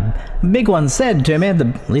things that big one said to me,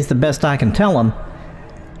 at least the best I can tell him.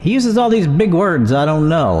 He uses all these big words I don't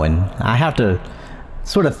know, and I have to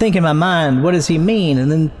sort of think in my mind, what does he mean?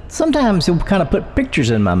 And then sometimes he'll kind of put pictures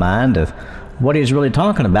in my mind of what he's really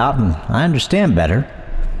talking about, and I understand better.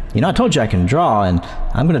 You know, I told you I can draw, and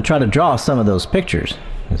I'm going to try to draw some of those pictures.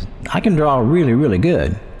 I can draw really, really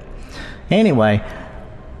good. Anyway,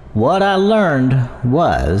 what I learned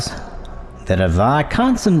was that if I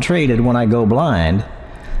concentrated when I go blind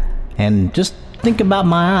and just think about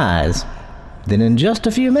my eyes, then in just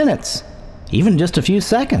a few minutes, even just a few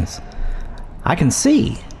seconds, I can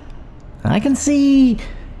see. I can see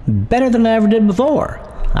better than I ever did before.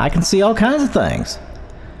 I can see all kinds of things.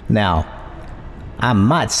 Now, I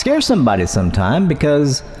might scare somebody sometime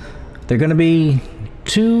because they're going to be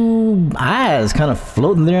two eyes kind of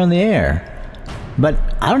floating there in the air. But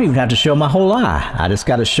I don't even have to show my whole eye. I just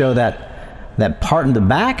got to show that part in the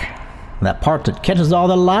back, that part that catches all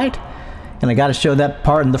the light, and I got to show that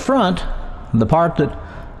part in the front, the part that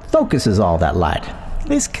focuses all that light. At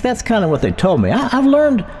least that's kind of what they told me. I've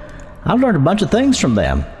learned a bunch of things from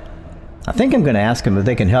them. I think I'm going to ask them if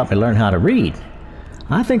they can help me learn how to read.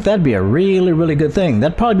 I think that'd be a really, really good thing.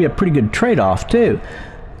 That'd probably be a pretty good trade-off, too.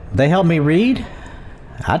 They help me read.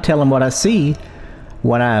 I tell them what I see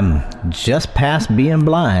when I'm just past being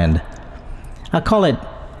blind. I call it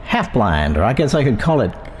half blind, or I guess I could call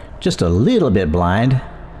it just a little bit blind.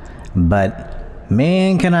 But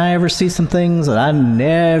man, can I ever see some things that I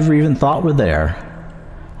never even thought were there.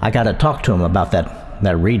 I gotta talk to them about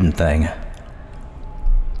that reading thing.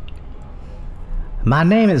 My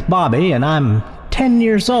name is Bobby, and I'm 10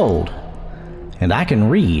 years old, and I can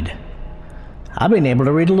read. I've been able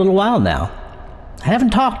to read a little while now. I haven't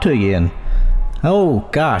talked to you in, oh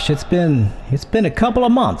gosh, it's been a couple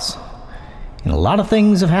of months, and a lot of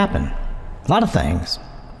things have happened. A lot of things.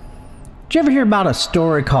 Did you ever hear about a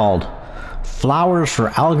story called Flowers for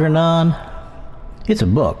Algernon? It's a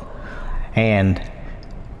book, and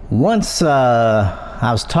once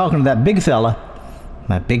I was talking to that big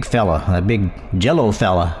big Jello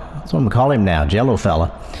fella. That's what I'm gonna call him now, Jello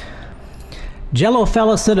fella. Jello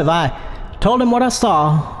fella said if I told him what I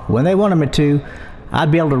saw when they wanted me to,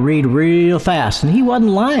 I'd be able to read real fast. And he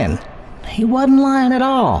wasn't lying. He wasn't lying at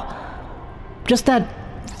all. Just that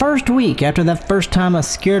first week after that first time I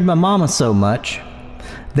scared my mama so much,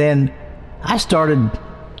 then I started,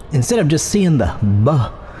 instead of just seeing the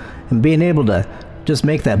buh and being able to just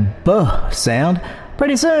make that buh sound,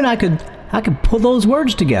 pretty soon I could pull those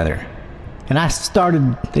words together. And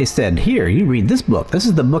they said, here, you read this book. This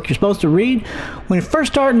is the book you're supposed to read when you're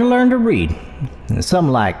first starting to learn to read. And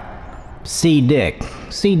something like, see Dick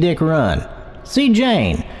run. See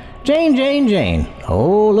Jane. Jane.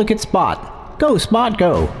 Oh, look at Spot. Go, Spot,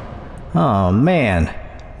 go. Oh, man.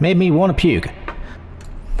 Made me want to puke.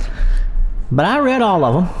 But I read all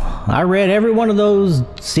of them. I read every one of those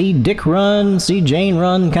see Dick run, see Jane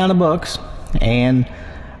run kind of books. And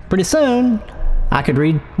pretty soon, I could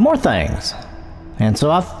read more things. And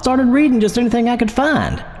so I started reading just anything I could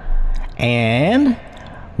find. And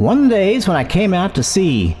one day when I came out to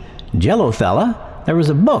see Jello Fella, there was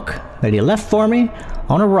a book that he left for me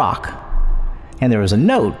on a rock. And there was a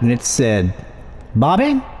note, and it said,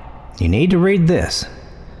 Bobby, you need to read this.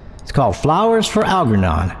 It's called Flowers for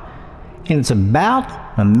Algernon. And it's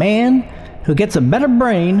about a man who gets a better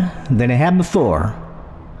brain than he had before.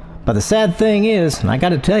 But the sad thing is, and I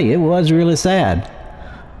gotta tell you, it was really sad.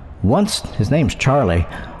 Once, his name's Charlie.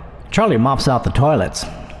 Charlie mops out the toilets.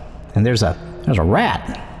 And there's a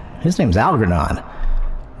rat. His name's Algernon.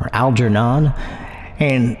 Or Algernon.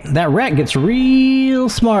 And that rat gets real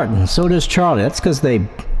smart, and so does Charlie. That's because they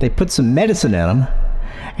put some medicine in him.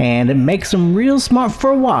 And it makes him real smart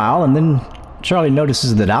for a while, and then Charlie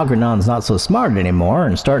notices that Algernon's not so smart anymore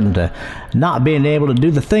and starting to not being able to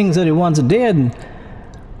do the things that he once did. And,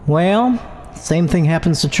 well, same thing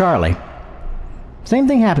happens to Charlie. Same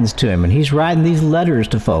thing happens to him, and he's writing these letters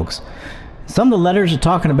to folks. Some of the letters are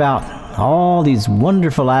talking about all these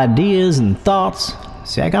wonderful ideas and thoughts.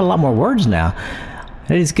 See, I got a lot more words now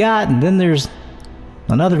that he's got, and then there's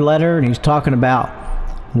another letter, and he's talking about,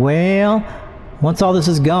 well, once all this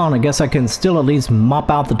is gone, I guess I can still at least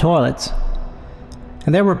mop out the toilets.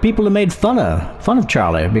 And there were people who made fun of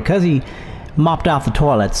Charlie because he mopped out the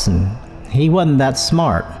toilets and he wasn't that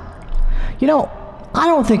smart. You know, I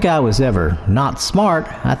don't think I was ever not smart.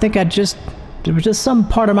 I think there was just some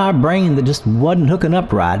part of my brain that just wasn't hooking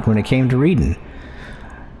up right when it came to reading.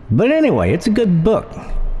 But anyway, it's a good book.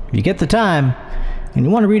 If you get the time and you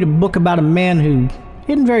want to read a book about a man who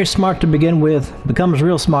isn't very smart to begin with, becomes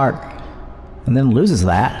real smart, and then loses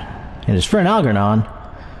that, and his friend Algernon,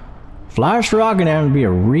 Flowers for Algernon would be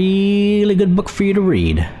a really good book for you to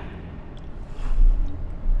read.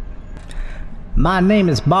 My name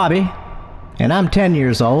is Bobby, and I'm 10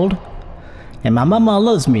 years old, and my mama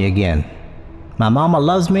loves me again. My mama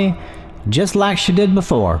loves me just like she did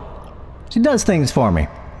before. She does things for me.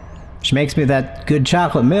 She makes me that good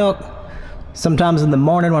chocolate milk. Sometimes in the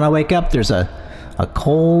morning when I wake up, there's a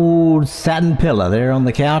cold satin pillow there on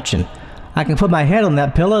the couch, and I can put my head on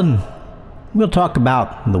that pillow and we'll talk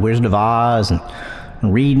about The Wizard of Oz and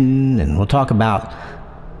reading, and we'll talk about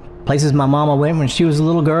places my mama went when she was a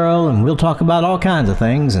little girl, and we'll talk about all kinds of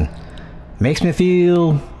things, and it makes me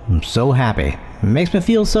feel so happy. It makes me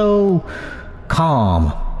feel so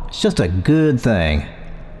calm. It's just a good thing.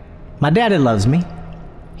 My daddy loves me.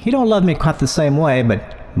 He don't love me quite the same way,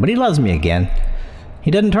 but he loves me again.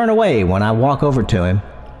 He doesn't turn away when I walk over to him,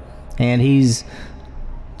 and he's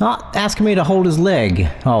not asking me to hold his leg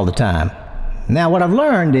all the time. Now what I've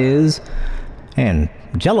learned is, and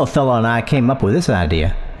Jello Fella and I came up with this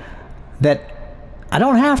idea, that I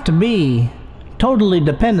don't have to be totally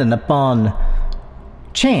dependent upon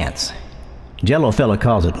chance. Jello Fella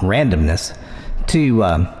calls it randomness, to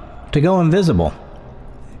go invisible.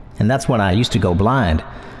 And that's when I used to go blind.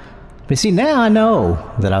 But see, now I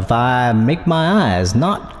know that if I make my eyes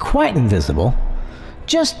not quite invisible,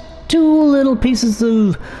 just two little pieces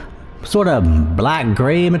of sort of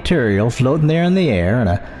black-gray material floating there in the air, and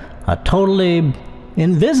a totally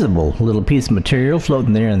invisible little piece of material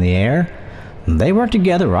floating there in the air, they work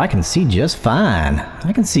together where I can see just fine.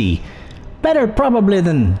 I can see better probably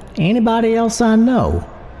than anybody else I know.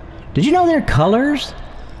 Did you know there are colors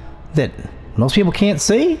that most people can't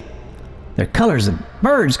see? There are colors that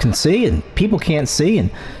birds can see and people can't see, and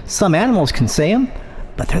some animals can see them,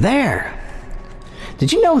 but they're there.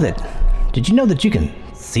 Did you know that you can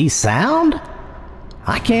see sound?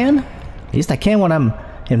 I can. At least I can when I'm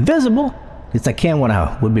invisible. At least I can when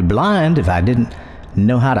I would be blind if I didn't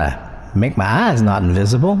know how to make my eyes not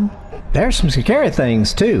invisible. There's some scary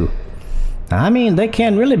things too. I mean, they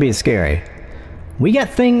can really be scary. We got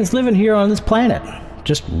things living here on this planet,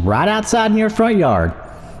 just right outside in your front yard.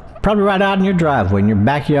 Probably right out in your driveway, in your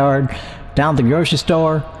backyard, down at the grocery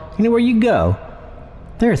store, anywhere you go.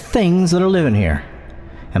 There are things that are living here,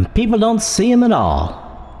 and people don't see them at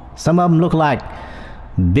all. Some of them look like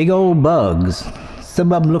big old bugs.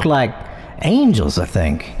 Some of them look like angels, I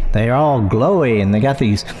think. They're all glowy, and they got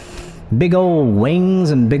these big old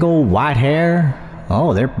wings and big old white hair.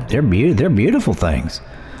 Oh, they're beautiful things.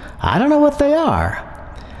 I don't know what they are.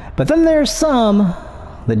 But then there's some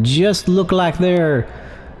that just look like they're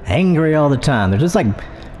angry all the time. They're just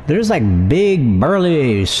like big,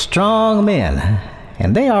 burly, strong men.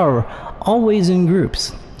 And they are always in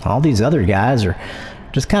groups. All these other guys are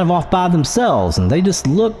just kind of off by themselves, and they just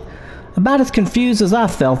look about as confused as I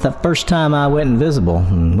felt that first time I went invisible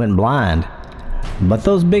and went blind. But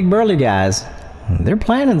those big burly guys, they're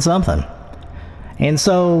planning something. And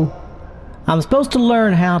so I'm supposed to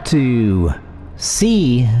learn how to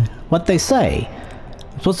see what they say.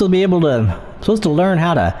 I'm supposed to learn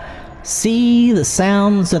how to see the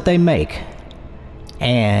sounds that they make.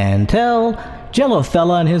 And tell Jello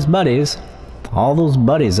Fella and his buddies, all those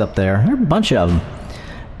buddies up there, there are a bunch of them,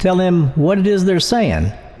 tell them what it is they're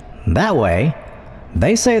saying. That way,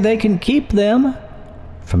 they say they can keep them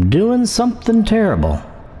from doing something terrible.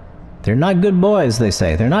 They're not good boys, they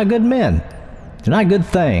say. They're not good men. They're not good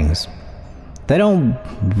things. They don't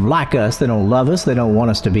like us. They don't love us. They don't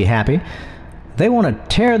want us to be happy. They want to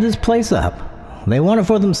tear this place up. They want it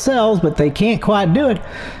for themselves, but they can't quite do it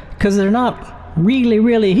because they're not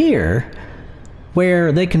really here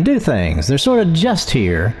where they can do things. They're sort of just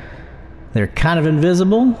here. They're kind of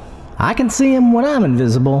invisible. I can see them when I'm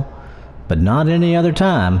invisible, but not any other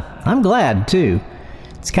time. I'm glad, too.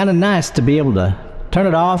 It's kind of nice to be able to turn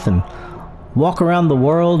it off and walk around the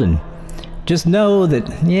world and just know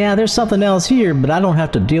that, yeah, there's something else here, but I don't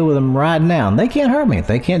have to deal with them right now. They can't hurt me.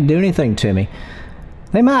 They can't do anything to me.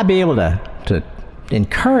 They might be able to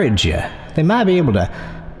encourage you. They might be able to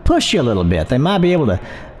push you a little bit. They might be able to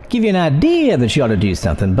give you an idea that you ought to do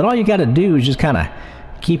something, but all you got to do is just kind of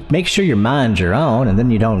make sure your mind's your own, and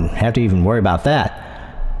then you don't have to even worry about that.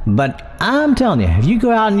 But I'm telling you, if you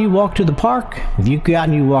go out and you walk to the park, if you go out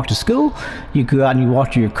and you walk to school, you go out and you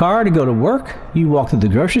walk to your car to go to work, you walk to the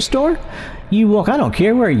grocery store, you walk, I don't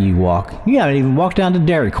care where you walk. You haven't even walked down to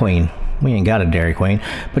Dairy Queen. We ain't got a Dairy Queen.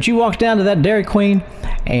 But you walk down to that Dairy Queen,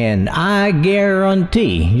 and I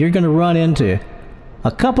guarantee you're going to run into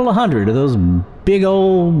a couple of hundred of those big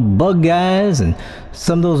old bug guys and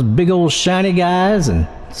some of those big old shiny guys, and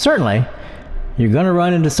certainly you're going to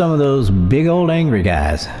run into some of those big old angry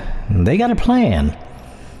guys. And they got a plan.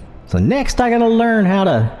 So next I got to learn how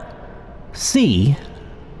to see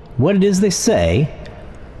what it is they say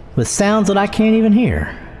with sounds that I can't even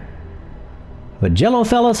hear. But Jello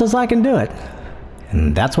Fella says I can do it,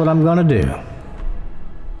 and that's what I'm going to do.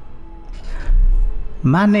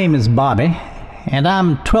 My name is Bobby, and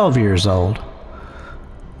I'm 12 years old.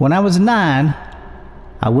 When I was 9,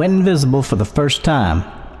 I went invisible for the first time.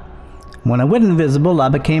 When I went invisible, I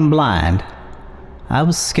became blind. I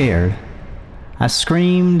was scared. I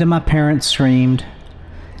screamed and my parents screamed.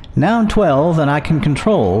 Now I'm 12 and I can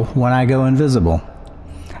control when I go invisible.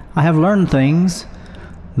 I have learned things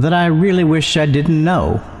that I really wish I didn't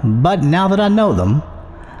know, but now that I know them,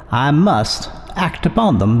 I must act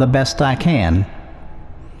upon them the best I can.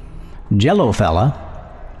 Jello Fella,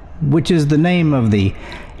 which is the name of the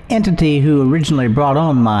entity who originally brought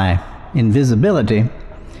on my invisibility,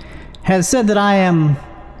 has said that I am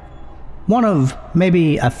one of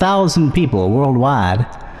maybe 1,000 people worldwide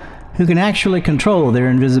who can actually control their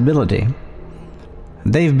invisibility.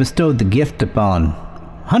 They've bestowed the gift upon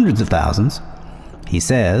hundreds of thousands, he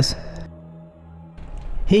says.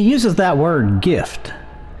 He uses that word gift.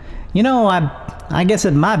 You know, I guess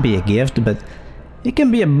it might be a gift, but it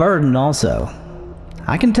can be a burden also.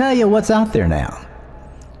 I can tell you what's out there now.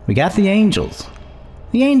 We got the angels.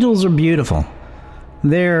 The angels are beautiful.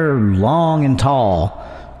 They're long and tall.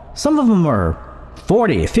 Some of them are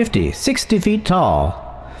 40, 50, 60 feet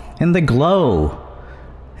tall. And they glow.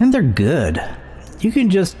 And they're good. You can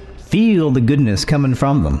just feel the goodness coming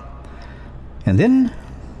from them. And then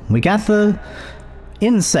we got the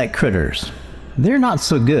insect critters. They're not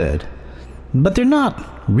so good. But they're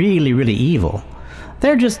not really evil.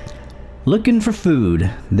 They're just looking for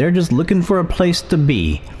food. They're just looking for a place to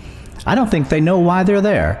be. I don't think they know why they're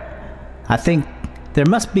there. I think there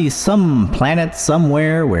must be some planet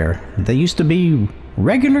somewhere where they used to be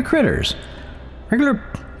regular critters. Regular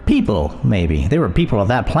people, maybe. They were people of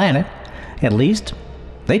that planet, at least.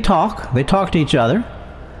 They talk to each other.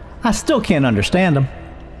 I still can't understand them.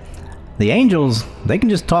 The angels, they can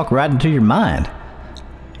just talk right into your mind.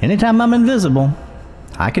 Anytime I'm invisible,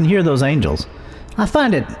 I can hear those angels. I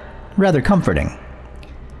find it rather comforting.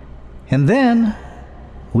 And then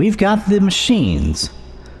we've got the machines.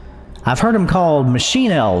 I've heard them called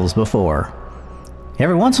machine elves before.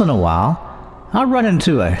 Every once in a while, I'll run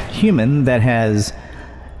into a human that has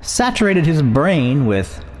saturated his brain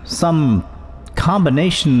with some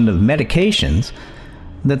combination of medications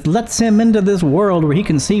that lets him into this world where he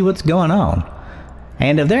can see what's going on.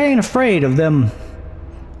 And if they ain't afraid of them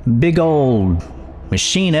big old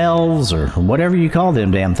machine elves or whatever you call them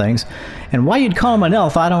damn things, and why you'd call them an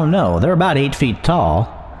elf, I don't know. They're about 8 feet tall,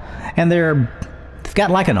 and they've got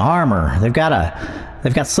like an armor. They've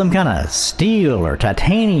got some kind of steel or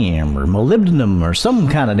titanium or molybdenum or some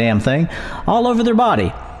kind of damn thing all over their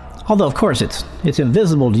body. Although, of course, it's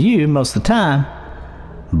invisible to you most of the time,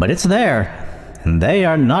 but it's there, and they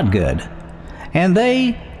are not good. And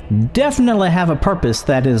they definitely have a purpose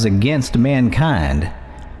that is against mankind.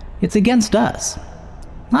 It's against us.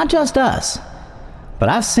 Not just us, but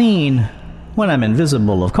I've seen, when I'm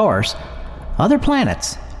invisible, of course, other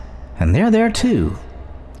planets, and they're there too.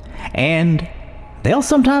 And they'll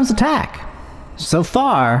sometimes attack. So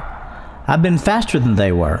far, I've been faster than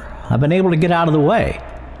they were. I've been able to get out of the way.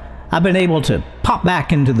 I've been able to pop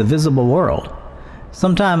back into the visible world.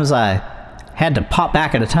 Sometimes I had to pop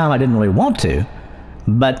back at a time I didn't really want to,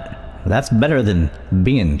 but that's better than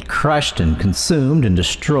being crushed and consumed and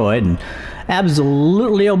destroyed and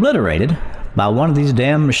absolutely obliterated by one of these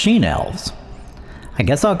damn machine elves. I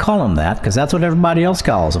guess I'll call them that, because that's what everybody else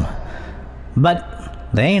calls them. But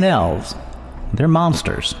they ain't elves. They're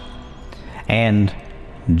monsters. And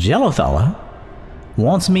Jellofella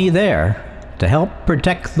wants me there to help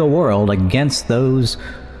protect the world against those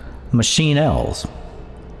machine elves.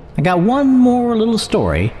 I got one more little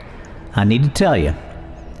story I need to tell you.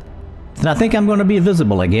 And I think I'm going to be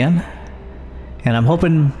visible again. And I'm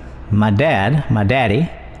hoping my daddy,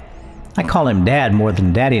 I call him Dad more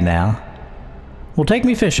than Daddy now, will take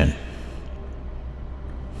me fishing.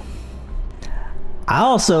 I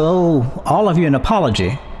also owe all of you an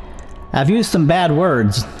apology. I've used some bad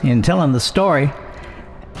words in telling the story,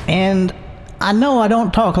 and I know I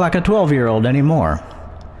don't talk like a 12-year-old anymore.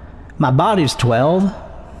 My body's 12,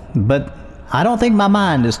 but I don't think my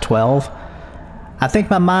mind is 12. I think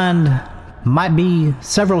my mind might be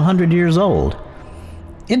several hundred years old.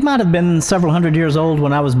 It might have been several hundred years old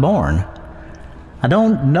when I was born. I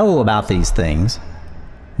don't know about these things.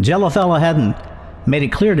 Jellofella hadn't made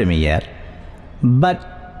it clear to me yet.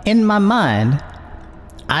 But in my mind,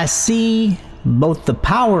 I see both the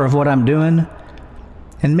power of what I'm doing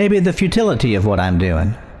and maybe the futility of what I'm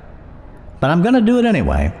doing. But I'm going to do it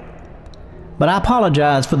anyway. But I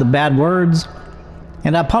apologize for the bad words,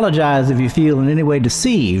 and I apologize if you feel in any way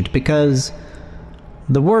deceived, because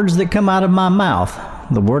the words that come out of my mouth,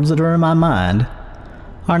 the words that are in my mind,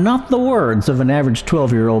 are not the words of an average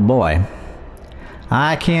 12-year-old boy.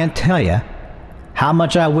 I can't tell you how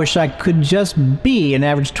much I wish I could just be an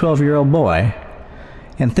average 12-year-old boy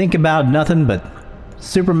and think about nothing but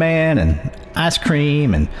Superman and ice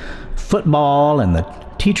cream and football and the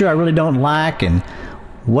teacher I really don't like and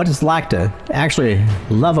what it's like to actually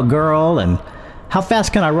love a girl and how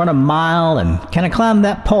fast can I run a mile and can I climb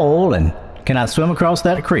that pole and can I swim across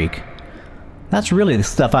that creek. That's really the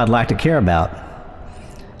stuff I'd like to care about.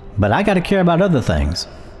 But I got to care about other things.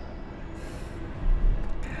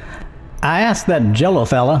 I asked that Jello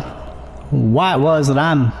fella why it was that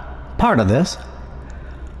I'm part of this.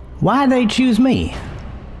 Why they choose me?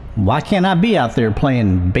 Why can't I be out there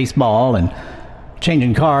playing baseball and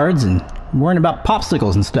changing cards and worrying about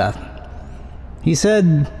popsicles and stuff? He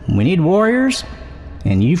said, we need warriors,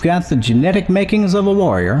 and you've got the genetic makings of a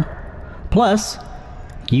warrior, plus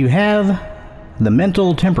you have the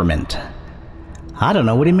mental temperament. I don't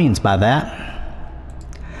know what he means by that.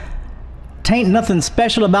 Tain't nothing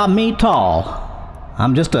special about me 'tall.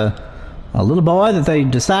 I'm just a little boy that they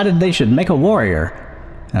decided they should make a warrior,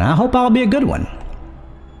 and I hope I'll be a good one.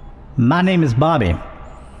 My name is Bobby,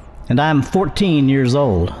 and I'm 14 years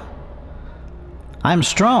old. I'm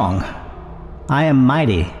strong. I am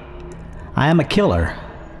mighty. I am a killer.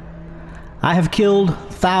 I have killed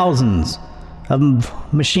thousands of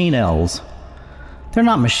machine elves. They're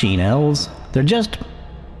not machine elves. They're just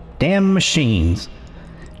damn machines.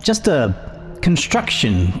 Just a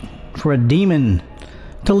construction for a demon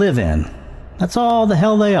to live in. That's all the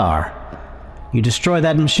hell they are. You destroy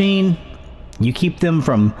that machine, you keep them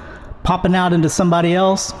from popping out into somebody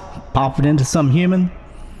else, popping into some human.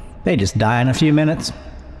 They just die in a few minutes.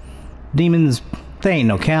 Demons, they ain't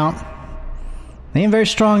no count. They ain't very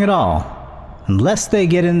strong at all, unless they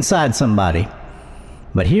get inside somebody.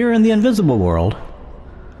 But here in the invisible world,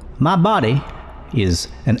 my body is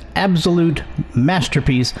an absolute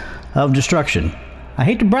masterpiece of destruction. I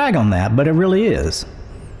hate to brag on that, but it really is.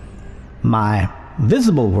 My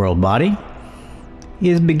visible world body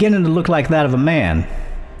is beginning to look like that of a man.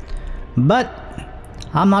 But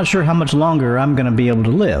I'm not sure how much longer I'm going to be able to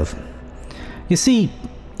live. You see,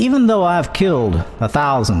 even though I've killed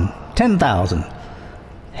 1,000, 10,000,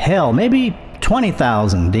 hell, maybe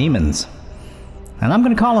 20,000 demons, and I'm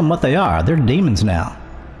going to call them what they are, they're demons now,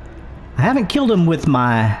 I haven't killed them with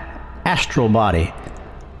my astral body.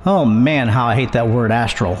 Oh man, how I hate that word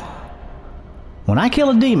astral. When I kill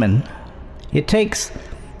a demon, it takes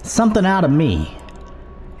something out of me.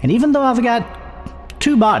 And even though I've got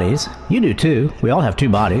 2 bodies, you do too, we all have 2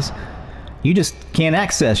 bodies, you just can't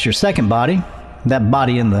access your second body, that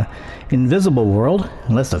body in the invisible world,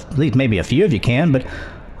 unless at least maybe a few of you can, but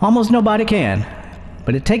almost nobody can.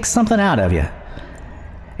 But it takes something out of you.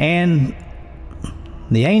 And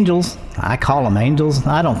the angels, I call them angels,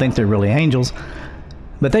 I don't think they're really angels,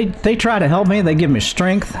 but they try to help me, they give me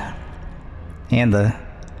strength. And the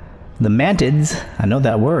mantids, I know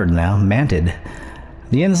that word now, mantid,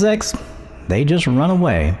 the insects, they just run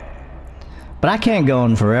away. But I can't go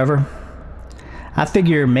on forever. I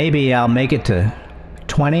figure maybe I'll make it to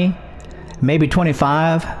 20, maybe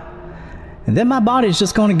 25, and then my body's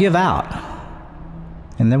just going to give out.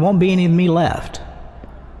 And there won't be any of me left.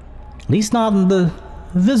 At least not in the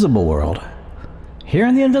visible world. Here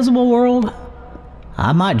in the invisible world,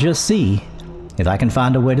 I might just see if I can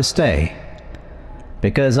find a way to stay.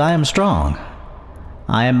 Because I am strong,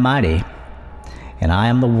 I am mighty, and I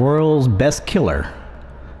am the world's best killer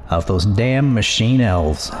of those damn machine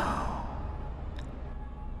elves.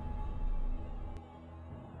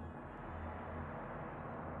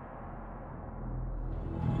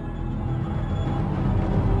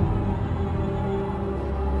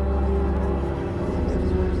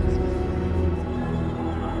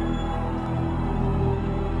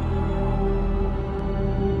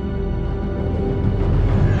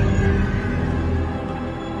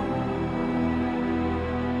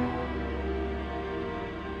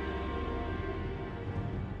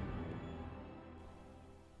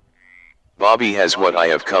 Bobby has what I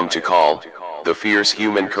have come to call the fierce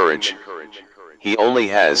human courage. He only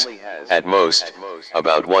has, at most,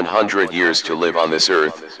 about 100 years to live on this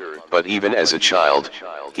earth, but even as a child,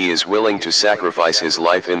 he is willing to sacrifice his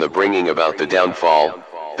life in the bringing about the downfall,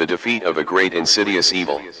 the defeat of a great insidious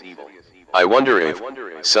evil. I wonder if,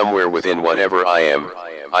 somewhere within whatever I am,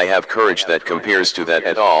 I have courage that compares to that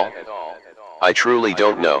at all. I truly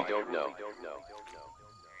don't know.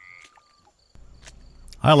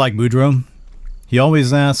 I like Boudreaux. He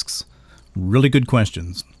always asks really good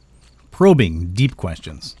questions, probing, deep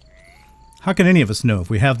questions. How can any of us know if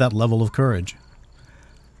we have that level of courage?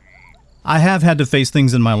 I have had to face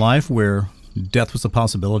things in my life where death was a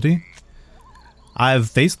possibility. I've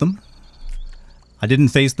faced them. I didn't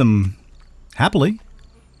face them happily,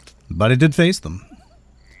 but I did face them.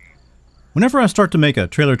 Whenever I start to make a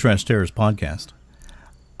Trailer Trash Terrors podcast,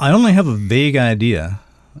 I only have a vague idea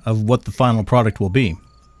of what the final product will be.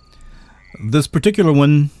 This particular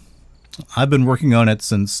one, I've been working on it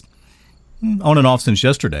since, on and off since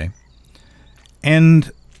yesterday,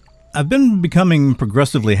 and I've been becoming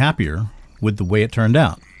progressively happier with the way it turned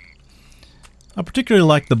out. I particularly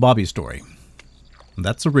like the Bobby story.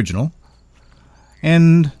 That's original.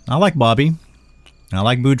 And I like Bobby. I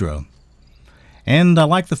like Boudreaux. And I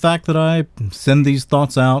like the fact that I send these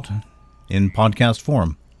thoughts out in podcast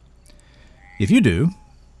form. If you do,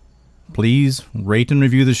 please rate and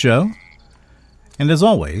review the show. And as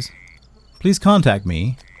always, please contact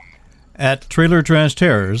me at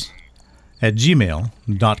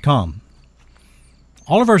trailertrashterrors@gmail.com.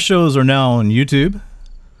 All of our shows are now on YouTube.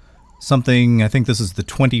 I think this is the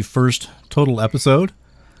 21st total episode.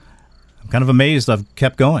 I'm kind of amazed I've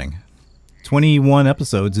kept going. 21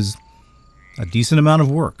 episodes is a decent amount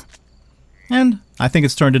of work. And I think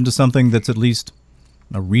it's turned into something that's at least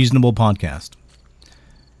a reasonable podcast.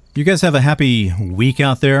 You guys have a happy week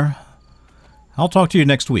out there. I'll talk to you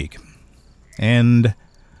next week. And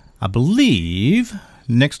I believe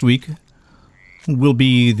next week will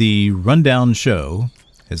be the rundown show,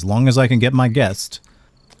 as long as I can get my guest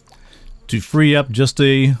to free up just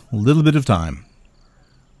a little bit of time.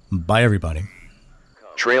 Bye, everybody.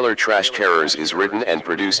 Trailer Trash Terrors is written and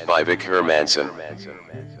produced by Vic Hermanson.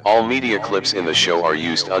 All media clips in the show are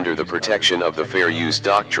used under the protection of the Fair Use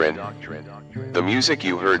Doctrine. The music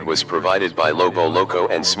you heard was provided by Lobo Loco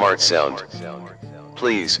and Smart Sound.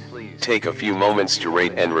 Please, take a few moments to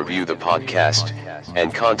rate and review the podcast,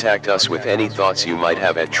 and contact us with any thoughts you might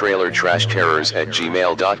have at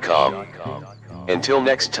trailertrashterrors@gmail.com. Until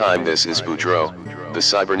next time, this is Boudreaux, the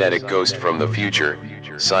cybernetic ghost from the future,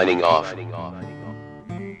 signing off.